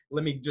 scale.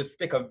 Let me just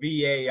stick a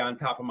VA on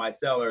top of my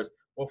sellers.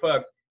 Well,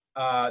 folks,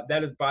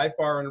 that is by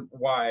far and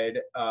wide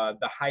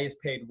the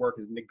highest paid work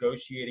is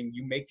negotiating.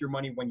 You make your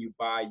money when you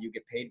buy. You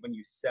get paid when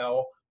you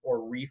sell or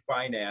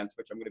refinance,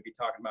 which I'm going to be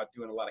talking about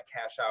doing a lot of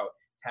cash out,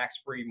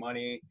 tax-free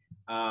money.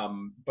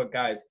 But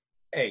guys,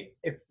 hey,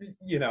 if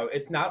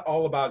it's not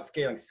all about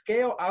scaling.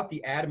 Scale out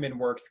the admin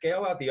work,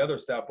 scale out the other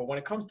stuff. But when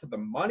it comes to the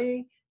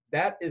money,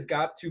 that has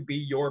got to be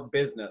your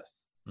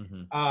business.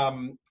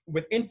 Mm-hmm.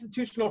 With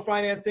institutional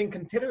financing,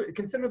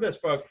 consider this,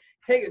 folks.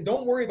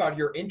 Don't worry about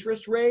your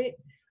interest rate.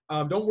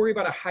 Don't worry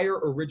about a higher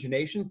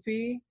origination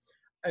fee,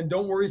 and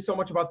don't worry so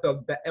much about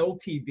the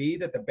LTV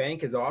that the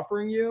bank is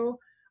offering you.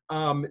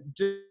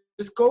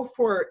 Just go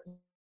for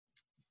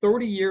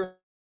 30 years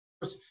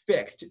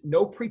fixed,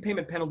 no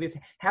prepayment penalties,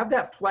 have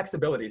that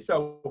flexibility.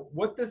 So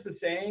what this is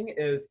saying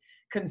is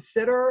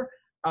consider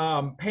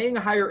paying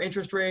a higher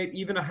interest rate,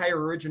 even a higher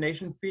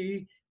origination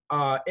fee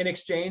in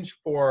exchange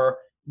for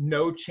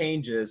no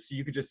changes. So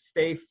you could just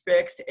stay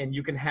fixed and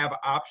you can have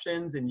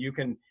options and you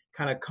can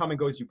kind of come and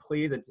go as you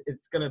please.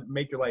 It's going to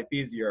make your life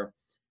easier.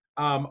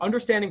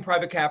 Understanding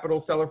private capital,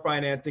 seller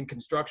financing,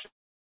 construction,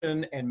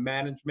 and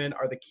management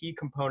are the key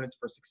components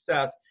for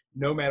success,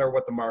 no matter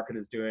what the market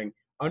is doing.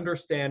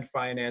 Understand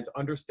finance,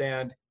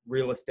 understand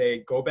real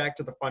estate, go back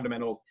to the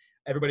fundamentals.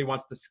 Everybody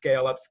wants to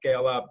scale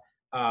up.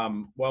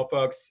 Well,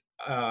 folks,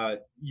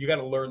 you got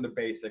to learn the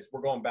basics.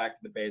 We're going back to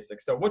the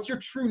basics. So what's your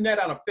true net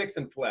on a fix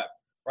and flip,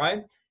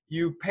 right?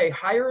 You pay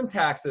higher in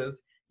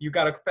taxes. You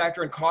got to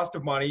factor in cost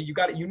of money.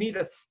 You need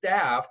a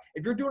staff.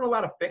 If you're doing a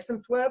lot of fix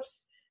and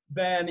flips,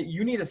 then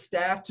you need a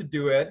staff to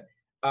do it,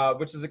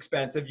 which is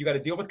expensive. You got to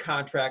deal with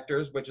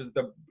contractors, which is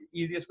the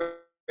easiest way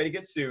to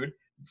get sued.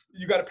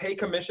 You got to pay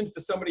commissions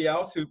to somebody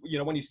else who, you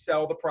know, when you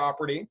sell the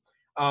property,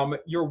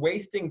 you're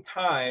wasting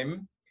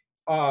time,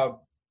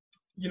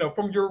 you know,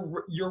 from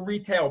your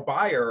retail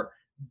buyer,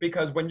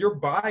 because when your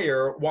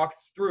buyer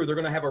walks through, they're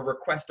going to have a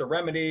request a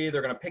remedy.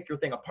 They're going to pick your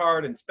thing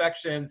apart,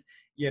 inspections,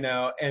 you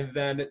know, and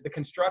then the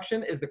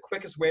construction is the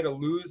quickest way to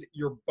lose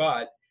your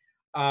butt.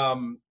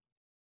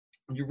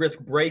 You risk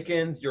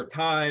break-ins, your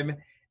time,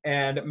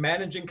 and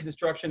managing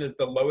construction is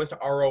the lowest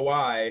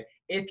ROI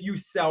if you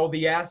sell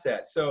the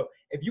asset. So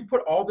if you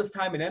put all this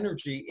time and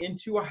energy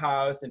into a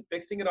house and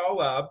fixing it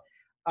all up,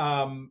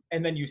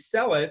 and then you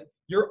sell it,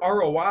 your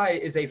ROI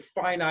is a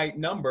finite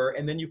number,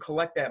 and then you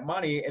collect that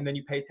money and then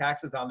you pay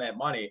taxes on that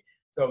money.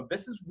 So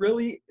this has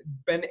really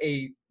been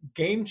a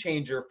game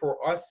changer for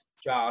us,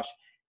 Josh,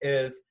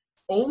 is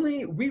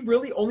we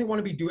really only want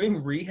to be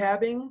doing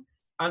rehabbing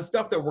on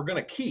stuff that we're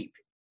going to keep.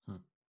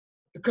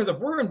 Because if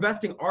we're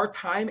investing our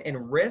time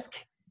and risk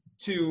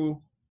to,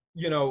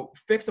 you know,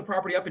 fix a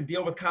property up and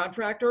deal with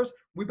contractors,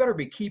 we better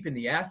be keeping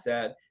the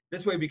asset.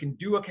 This way we can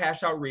do a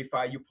cash out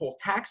refi, you pull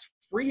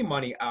tax-free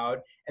money out,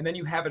 and then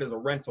you have it as a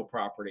rental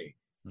property.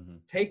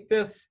 Take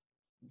this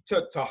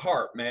to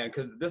heart, man,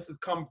 because this has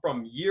come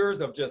from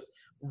years of just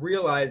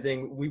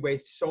realizing we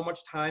waste so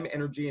much time,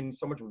 energy, and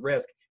so much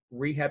risk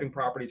rehabbing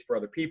properties for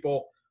other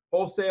people.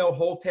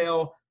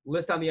 Wholesale,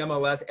 list on the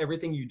MLS,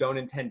 everything you don't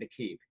intend to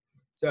keep.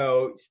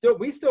 So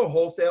we still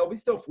wholesale, we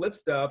still flip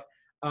stuff,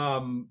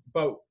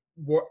 but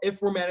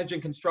if we're managing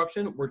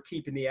construction, we're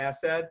keeping the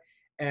asset.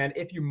 And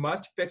if you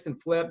must fix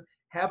and flip,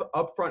 have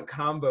upfront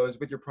combos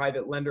with your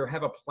private lender,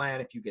 have a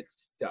plan if you get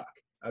stuck,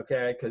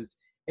 okay?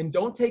 And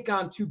don't take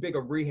on too big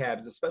of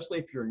rehabs, especially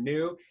if you're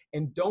new,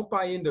 and don't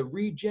buy into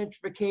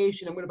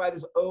regentrification. I'm gonna buy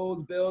this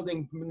old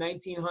building from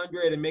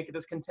 1900 and make it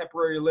this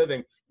contemporary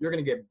living. You're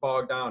gonna get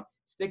bogged down.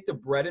 Stick to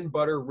bread and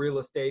butter real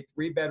estate,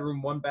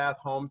 3-bedroom, 1-bath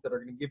homes that are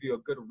gonna give you a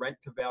good rent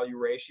to value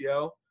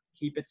ratio.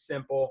 Keep it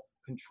simple,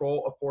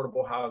 control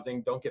affordable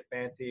housing, don't get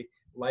fancy.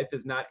 Life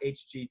is not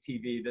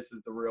HGTV, this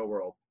is the real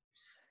world.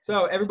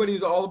 So everybody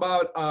who's all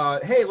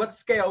about, hey, let's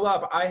scale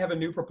up. I have a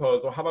new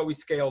proposal. How about we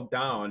scale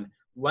down?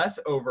 Less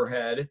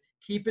overhead,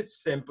 keep it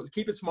simple,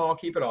 keep it small,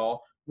 keep it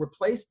all.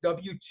 Replace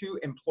W-2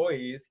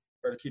 employees.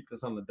 Better keep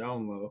this on the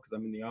down low because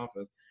I'm in the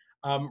office.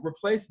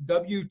 Replace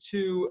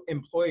W-2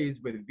 employees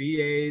with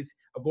VAs.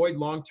 Avoid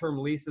long-term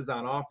leases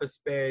on office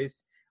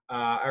space.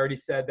 I already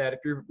said that if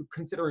you're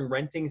considering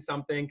renting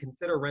something,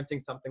 consider renting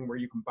something where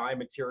you can buy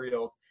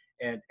materials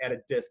and at a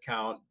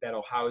discount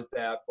that'll house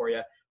that for you.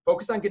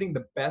 Focus on getting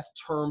the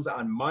best terms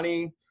on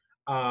money.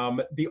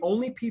 The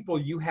only people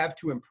you have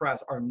to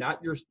impress are not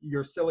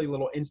your silly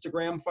little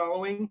Instagram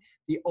following.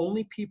 The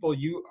only people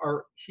you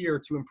are here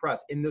to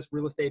impress in this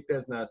real estate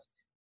business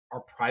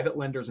are private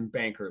lenders and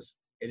bankers.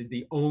 It is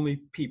the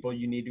only people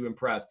you need to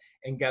impress.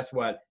 And guess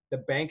what? The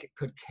bank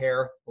could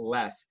care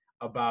less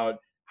about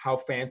how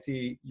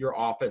fancy your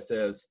office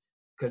is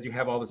because you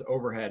have all this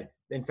overhead.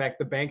 In fact,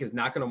 the bank is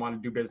not going to want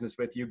to do business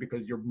with you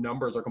because your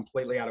numbers are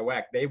completely out of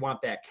whack. They want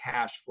that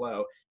cash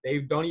flow. They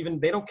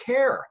don't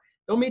care.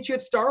 They'll meet you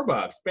at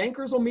Starbucks.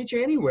 Bankers will meet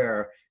you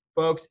anywhere.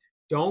 Folks,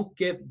 don't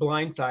get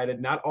blindsided.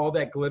 Not all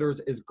that glitters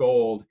is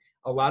gold.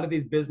 A lot of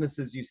these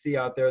businesses you see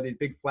out there, these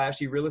big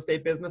flashy real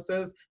estate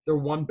businesses, they're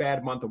one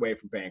bad month away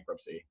from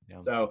bankruptcy.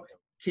 Yeah. So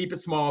keep it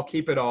small,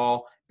 keep it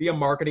all. Be a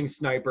marketing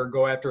sniper.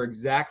 Go after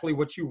exactly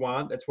what you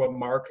want. That's what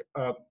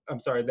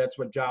that's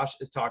what Josh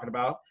is talking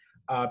about.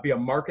 Be a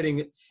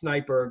marketing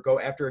sniper. Go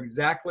after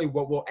exactly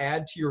what will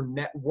add to your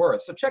net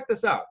worth. So check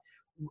this out.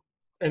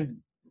 And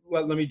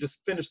let me just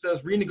finish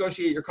this.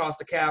 Renegotiate your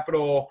cost of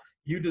capital.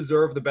 You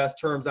deserve the best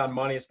terms on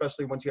money,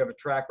 especially once you have a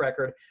track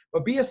record.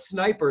 But be a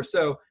sniper.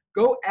 So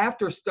go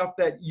after stuff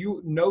that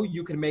you know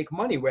you can make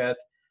money with.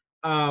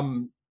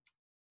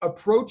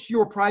 Approach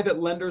your private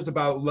lenders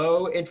about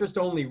low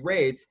interest-only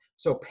rates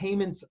so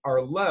payments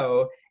are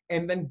low,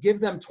 and then give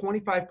them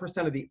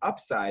 25% of the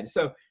upside.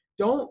 So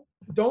don't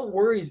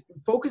worry.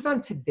 Focus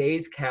on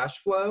today's cash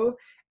flow.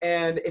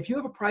 And if you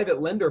have a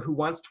private lender who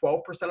wants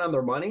 12% on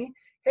their money,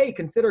 hey,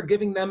 consider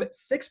giving them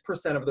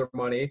 6% of their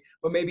money,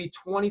 but maybe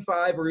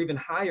 25 or even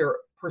higher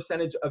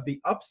percentage of the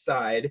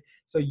upside.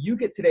 So you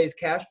get today's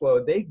cash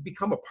flow. They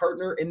become a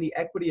partner in the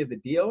equity of the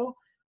deal.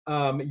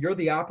 You're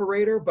the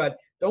operator, but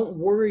don't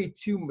worry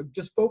too much.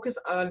 Just focus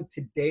on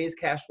today's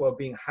cash flow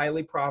being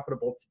highly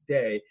profitable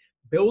today.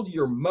 Build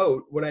your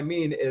moat. What I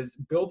mean is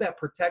build that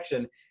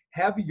protection.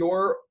 Have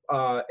your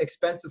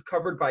expenses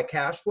covered by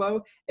cash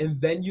flow, and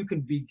then you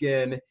can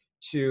begin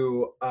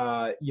to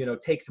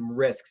take some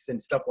risks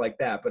and stuff like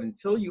that. But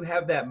until you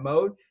have that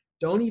moat,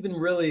 don't even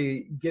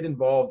really get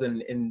involved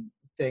in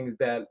things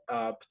that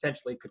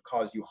potentially could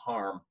cause you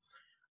harm.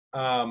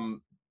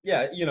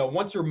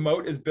 Once your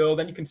moat is built,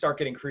 then you can start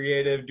getting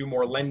creative, do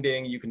more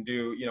lending. You can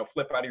do,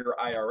 flip out of your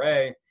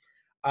IRA.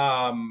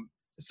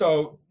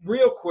 So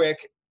real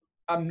quick,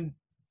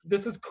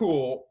 this is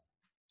cool.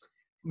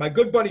 My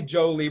good buddy,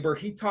 Joe Lieber,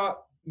 he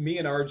taught me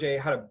and RJ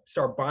how to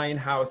start buying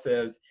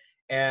houses.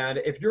 And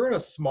if you're in a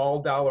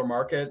small dollar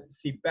market,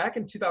 see, back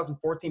in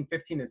 2014,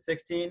 15, and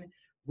 16,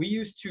 we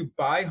used to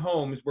buy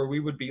homes where we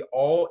would be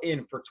all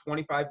in for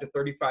 25 to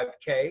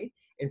 35K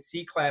in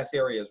C-class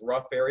areas,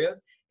 rough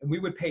areas, and we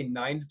would pay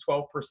 9 to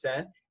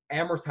 12%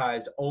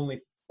 amortized only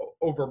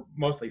over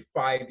mostly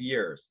 5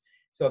 years.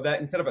 So that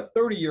instead of a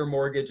 30-year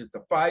mortgage, it's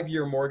a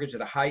 5-year mortgage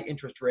at a high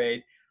interest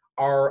rate.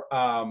 Our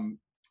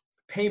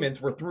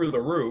payments were through the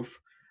roof.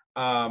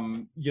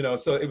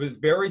 So it was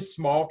very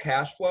small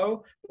cash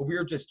flow, but we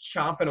were just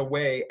chomping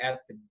away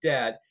at the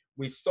debt.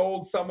 We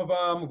sold some of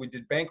them. We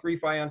did bank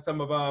refi on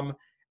some of them,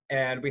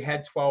 and we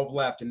had 12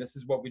 left. And this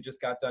is what we just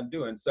got done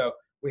doing. So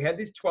we had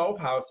these 12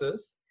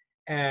 houses,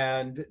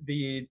 and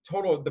the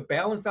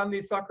balance on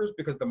these suckers,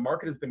 because the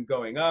market has been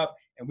going up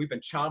and we've been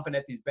chomping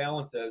at these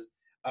balances,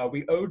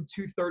 we owed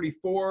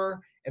 234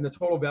 and the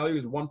total value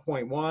is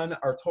 1.1.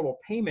 Our total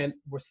payment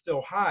was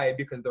still high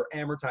because they're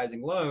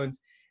amortizing loans,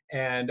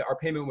 and our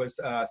payment was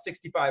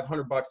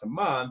 $6,500 a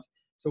month.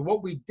 So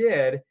what we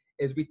did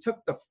is we took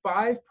the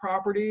 5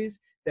 properties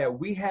that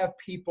we have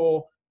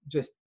people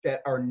just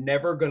that are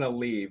never going to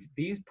leave.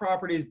 These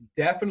properties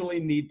definitely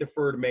need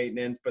deferred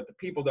maintenance, but the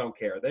people don't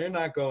care. They're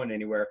not going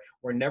anywhere.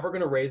 We're never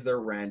going to raise their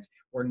rent.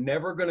 We're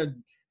never going to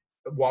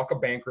walk a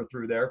banker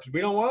through there because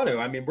we don't want to.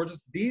 I mean, we're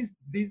just these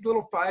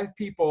little 5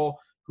 people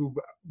who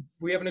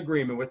we have an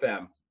agreement with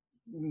them.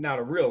 Not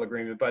a real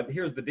agreement, but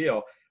here's the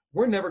deal.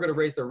 We're never going to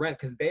raise their rent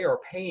because they are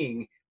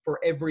paying for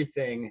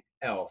everything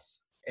else.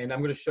 And I'm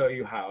going to show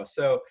you how.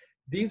 So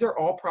these are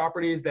all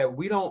properties that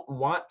we don't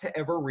want to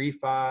ever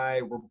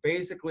refi. We're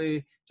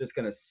basically just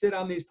going to sit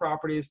on these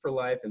properties for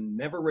life and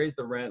never raise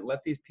the rent, let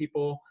these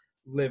people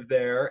live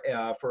there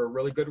for a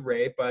really good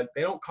rate. But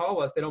they don't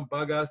call us, they don't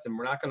bug us, and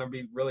we're not going to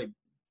be really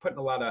putting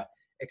a lot of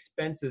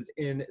expenses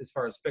in as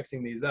far as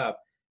fixing these up.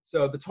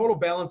 So the total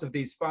balance of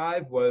these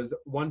 5 was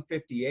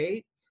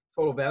 158.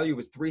 Total value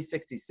was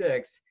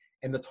 366,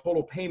 and the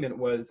total payment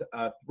was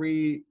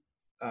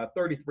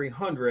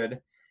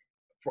 3,300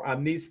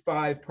 on these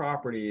 5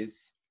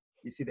 properties.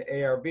 You see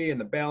the ARV and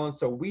the balance.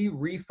 So we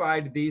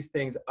refied these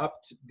things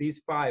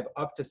these 5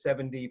 up to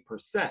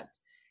 70%.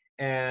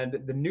 And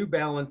the new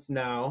balance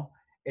now,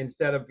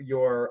 instead of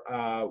your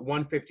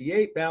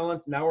 158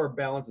 balance, now our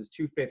balance is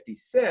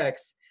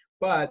 256.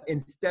 But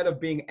instead of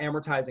being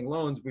amortizing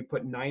loans, we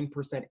put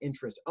 9%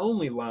 interest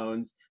only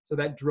loans. So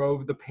that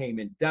drove the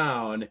payment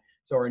down.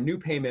 So our new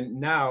payment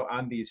now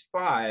on these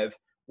 5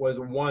 was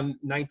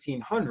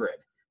 $1,900.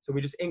 So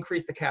we just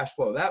increased the cash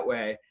flow that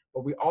way,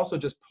 but we also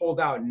just pulled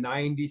out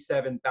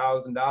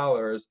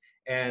 $97,000.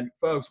 And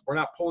folks, we're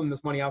not pulling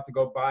this money out to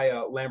go buy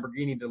a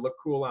Lamborghini to look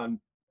cool on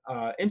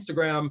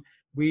Instagram.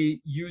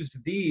 We used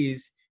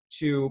these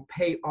to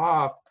pay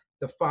off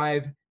the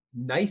 5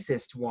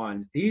 nicest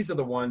ones. These are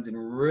the ones in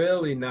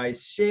really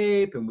nice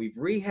shape, and we've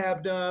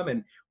rehabbed them,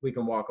 and we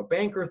can walk a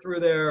banker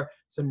through there.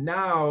 So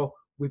now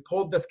we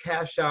pulled this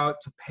cash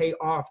out to pay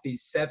off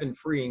these 7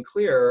 free and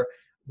clear.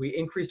 We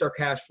increased our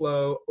cash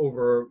flow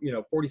over,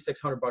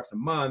 $4,600 a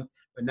month,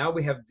 but now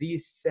we have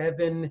these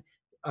 7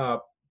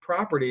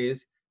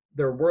 properties.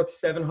 They're worth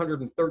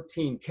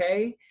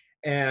 $713K,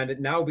 and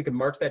now we can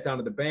march that down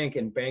to the bank,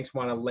 and banks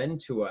want to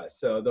lend to us.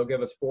 So they'll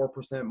give us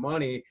 4%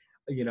 money,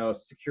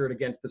 secured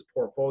against this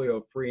portfolio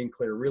of free and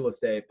clear real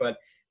estate. But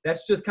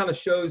that's just kind of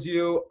shows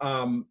you,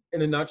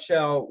 in a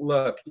nutshell,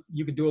 look,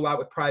 you could do a lot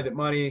with private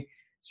money,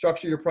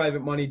 structure your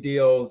private money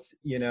deals,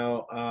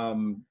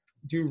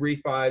 do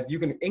refis. You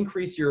can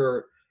increase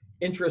your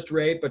interest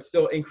rate, but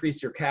still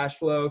increase your cash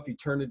flow if you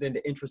turn it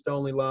into interest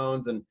only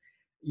loans. And,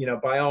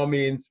 by all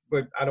means,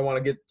 but I don't want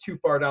to get too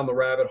far down the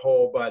rabbit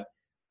hole, but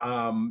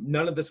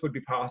none of this would be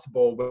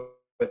possible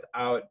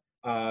without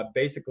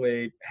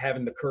basically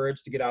having the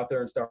courage to get out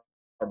there and start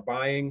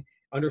buying,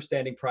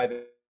 understanding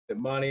private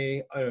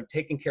money,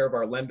 taking care of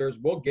our lenders.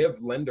 We'll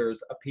give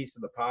lenders a piece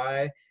of the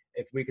pie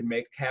if we can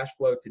make cash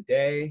flow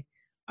today.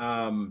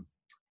 And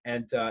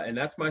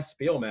that's my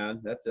spiel,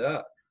 man. That's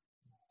it.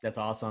 That's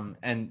awesome.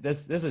 And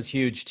this is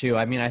huge too.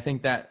 I mean, I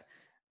think that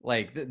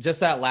just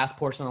that last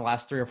portion, the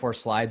last 3 or 4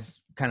 slides,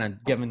 kind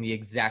of giving the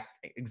exact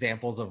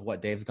examples of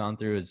what Dave's gone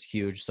through is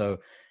huge. So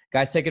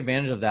guys, take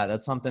advantage of that.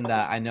 That's something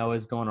that I know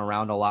is going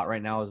around a lot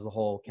right now, is the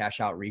whole cash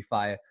out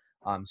refi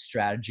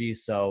strategy.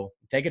 So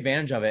take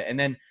advantage of it. And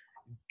then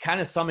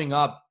kind of summing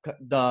up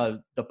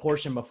the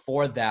portion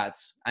before that,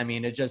 I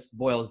mean, it just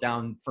boils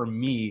down for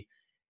me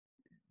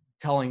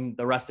telling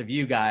the rest of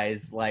you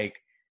guys,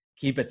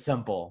 keep it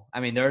simple. I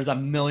mean, there's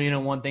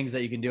 1,000,001 things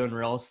that you can do in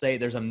real estate.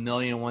 There's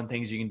 1,000,001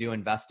 things you can do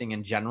investing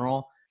in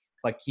general,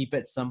 but keep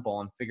it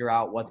simple and figure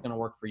out what's going to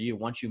work for you.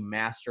 Once you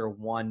master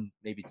 1,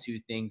 maybe 2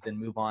 things, and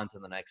move on to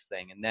the next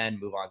thing, and then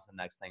move on to the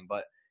next thing.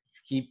 But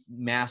keep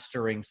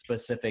mastering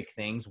specific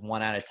things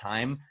one at a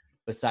time,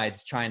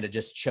 besides trying to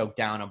just choke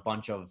down a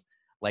bunch of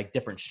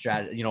different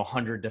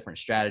 100 different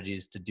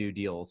strategies to do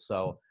deals.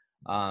 So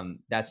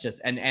that's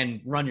just,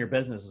 and run your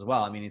business as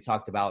well. I mean, he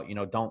talked about,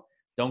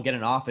 don't get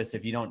an office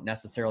if you don't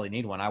necessarily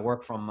need one. I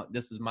work from,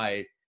 this is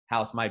my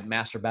house, my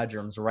master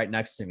bedrooms are right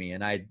next to me.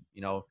 And I,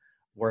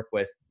 work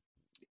with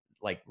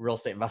like real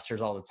estate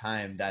investors all the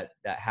time that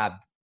have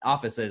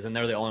offices and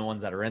they're the only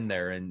ones that are in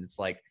there. And it's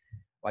like,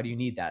 why do you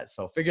need that?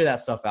 So figure that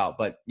stuff out.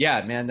 But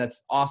yeah, man,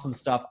 that's awesome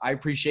stuff. I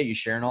appreciate you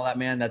sharing all that,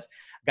 man. That's,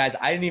 guys,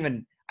 I didn't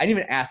even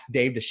ask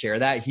Dave to share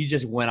that. He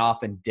just went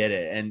off and did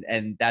it.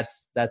 And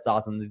that's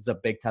awesome. It's a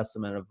big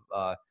testament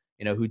of,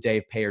 who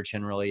Dave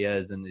Payerchin really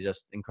is, and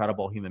just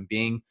incredible human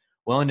being,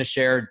 willing to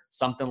share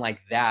something like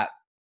that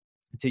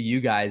to you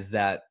guys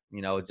that,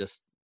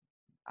 just,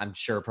 I'm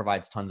sure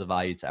provides tons of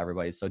value to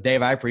everybody. So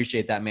Dave, I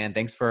appreciate that, man.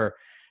 Thanks for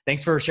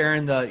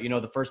sharing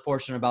the first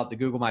portion about the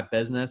Google My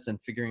Business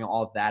and figuring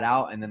all of that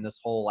out. And then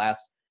this whole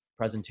last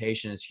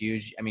presentation is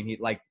huge. I mean,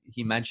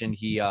 he mentioned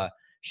he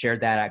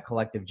shared that at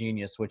Collective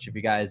Genius, which if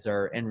you guys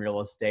are in real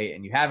estate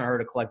and you haven't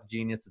heard of Collective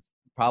Genius, it's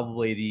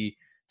probably the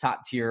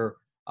top tier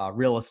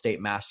real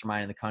estate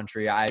mastermind in the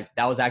country.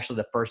 That was actually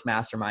the first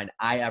mastermind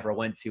I ever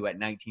went to at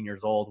 19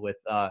 years old with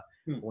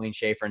Wayne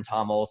Schaefer and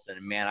Tom Olson.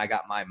 And man, I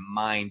got my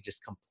mind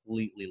just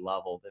completely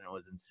leveled, and it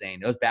was insane.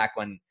 It was back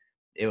when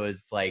it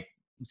was like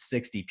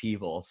 60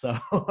 people. So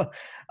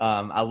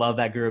I love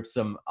that group.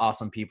 Some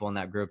awesome people in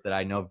that group that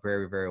I know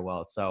very, very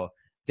well. So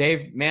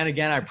Dave, man,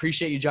 again, I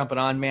appreciate you jumping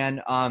on,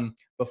 man.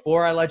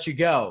 Before I let you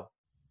go,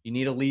 you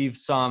need to leave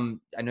some,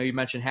 I know you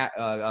mentioned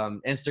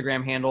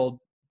Instagram handle,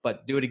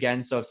 but do it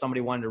again. So if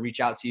somebody wanted to reach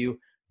out to you,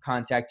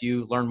 contact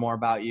you, learn more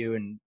about you,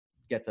 and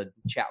get to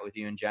chat with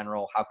you in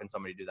general, how can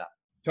somebody do that?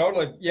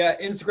 Totally. Yeah.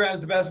 Instagram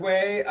is the best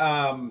way.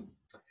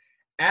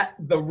 At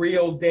the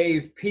real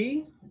Dave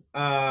P.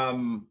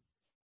 And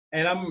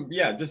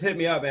just hit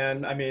me up,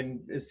 man. I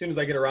mean, as soon as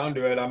I get around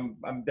to it,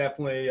 I'm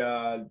definitely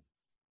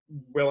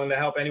willing to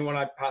help anyone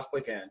I possibly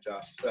can,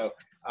 Josh. So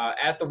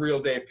at the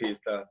real Dave P is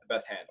the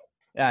best handle.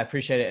 Yeah, I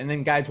appreciate it. And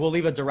then guys, we'll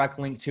leave a direct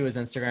link to his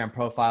Instagram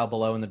profile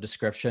below in the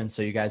description,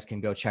 so you guys can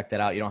go check that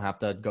out. You don't have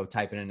to go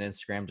type it in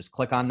Instagram, just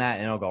click on that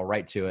and it'll go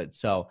right to it.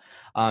 So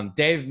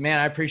Dave, man,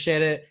 I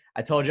appreciate it.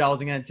 I told you I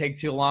wasn't going to take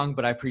too long,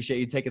 but I appreciate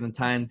you taking the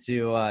time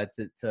to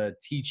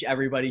teach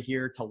everybody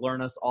here, to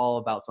learn us all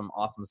about some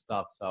awesome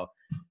stuff. So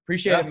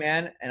appreciate it,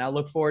 man. And I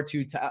look forward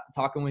to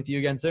talking with you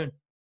again soon.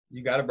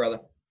 You got it, brother.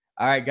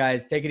 All right,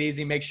 guys, take it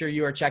easy. Make sure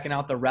you are checking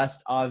out the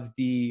rest of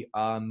the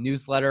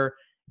newsletter.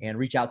 And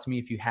reach out to me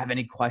if you have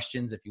any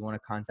questions, if you want to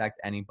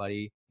contact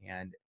anybody.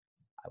 And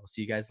I will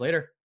see you guys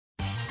later.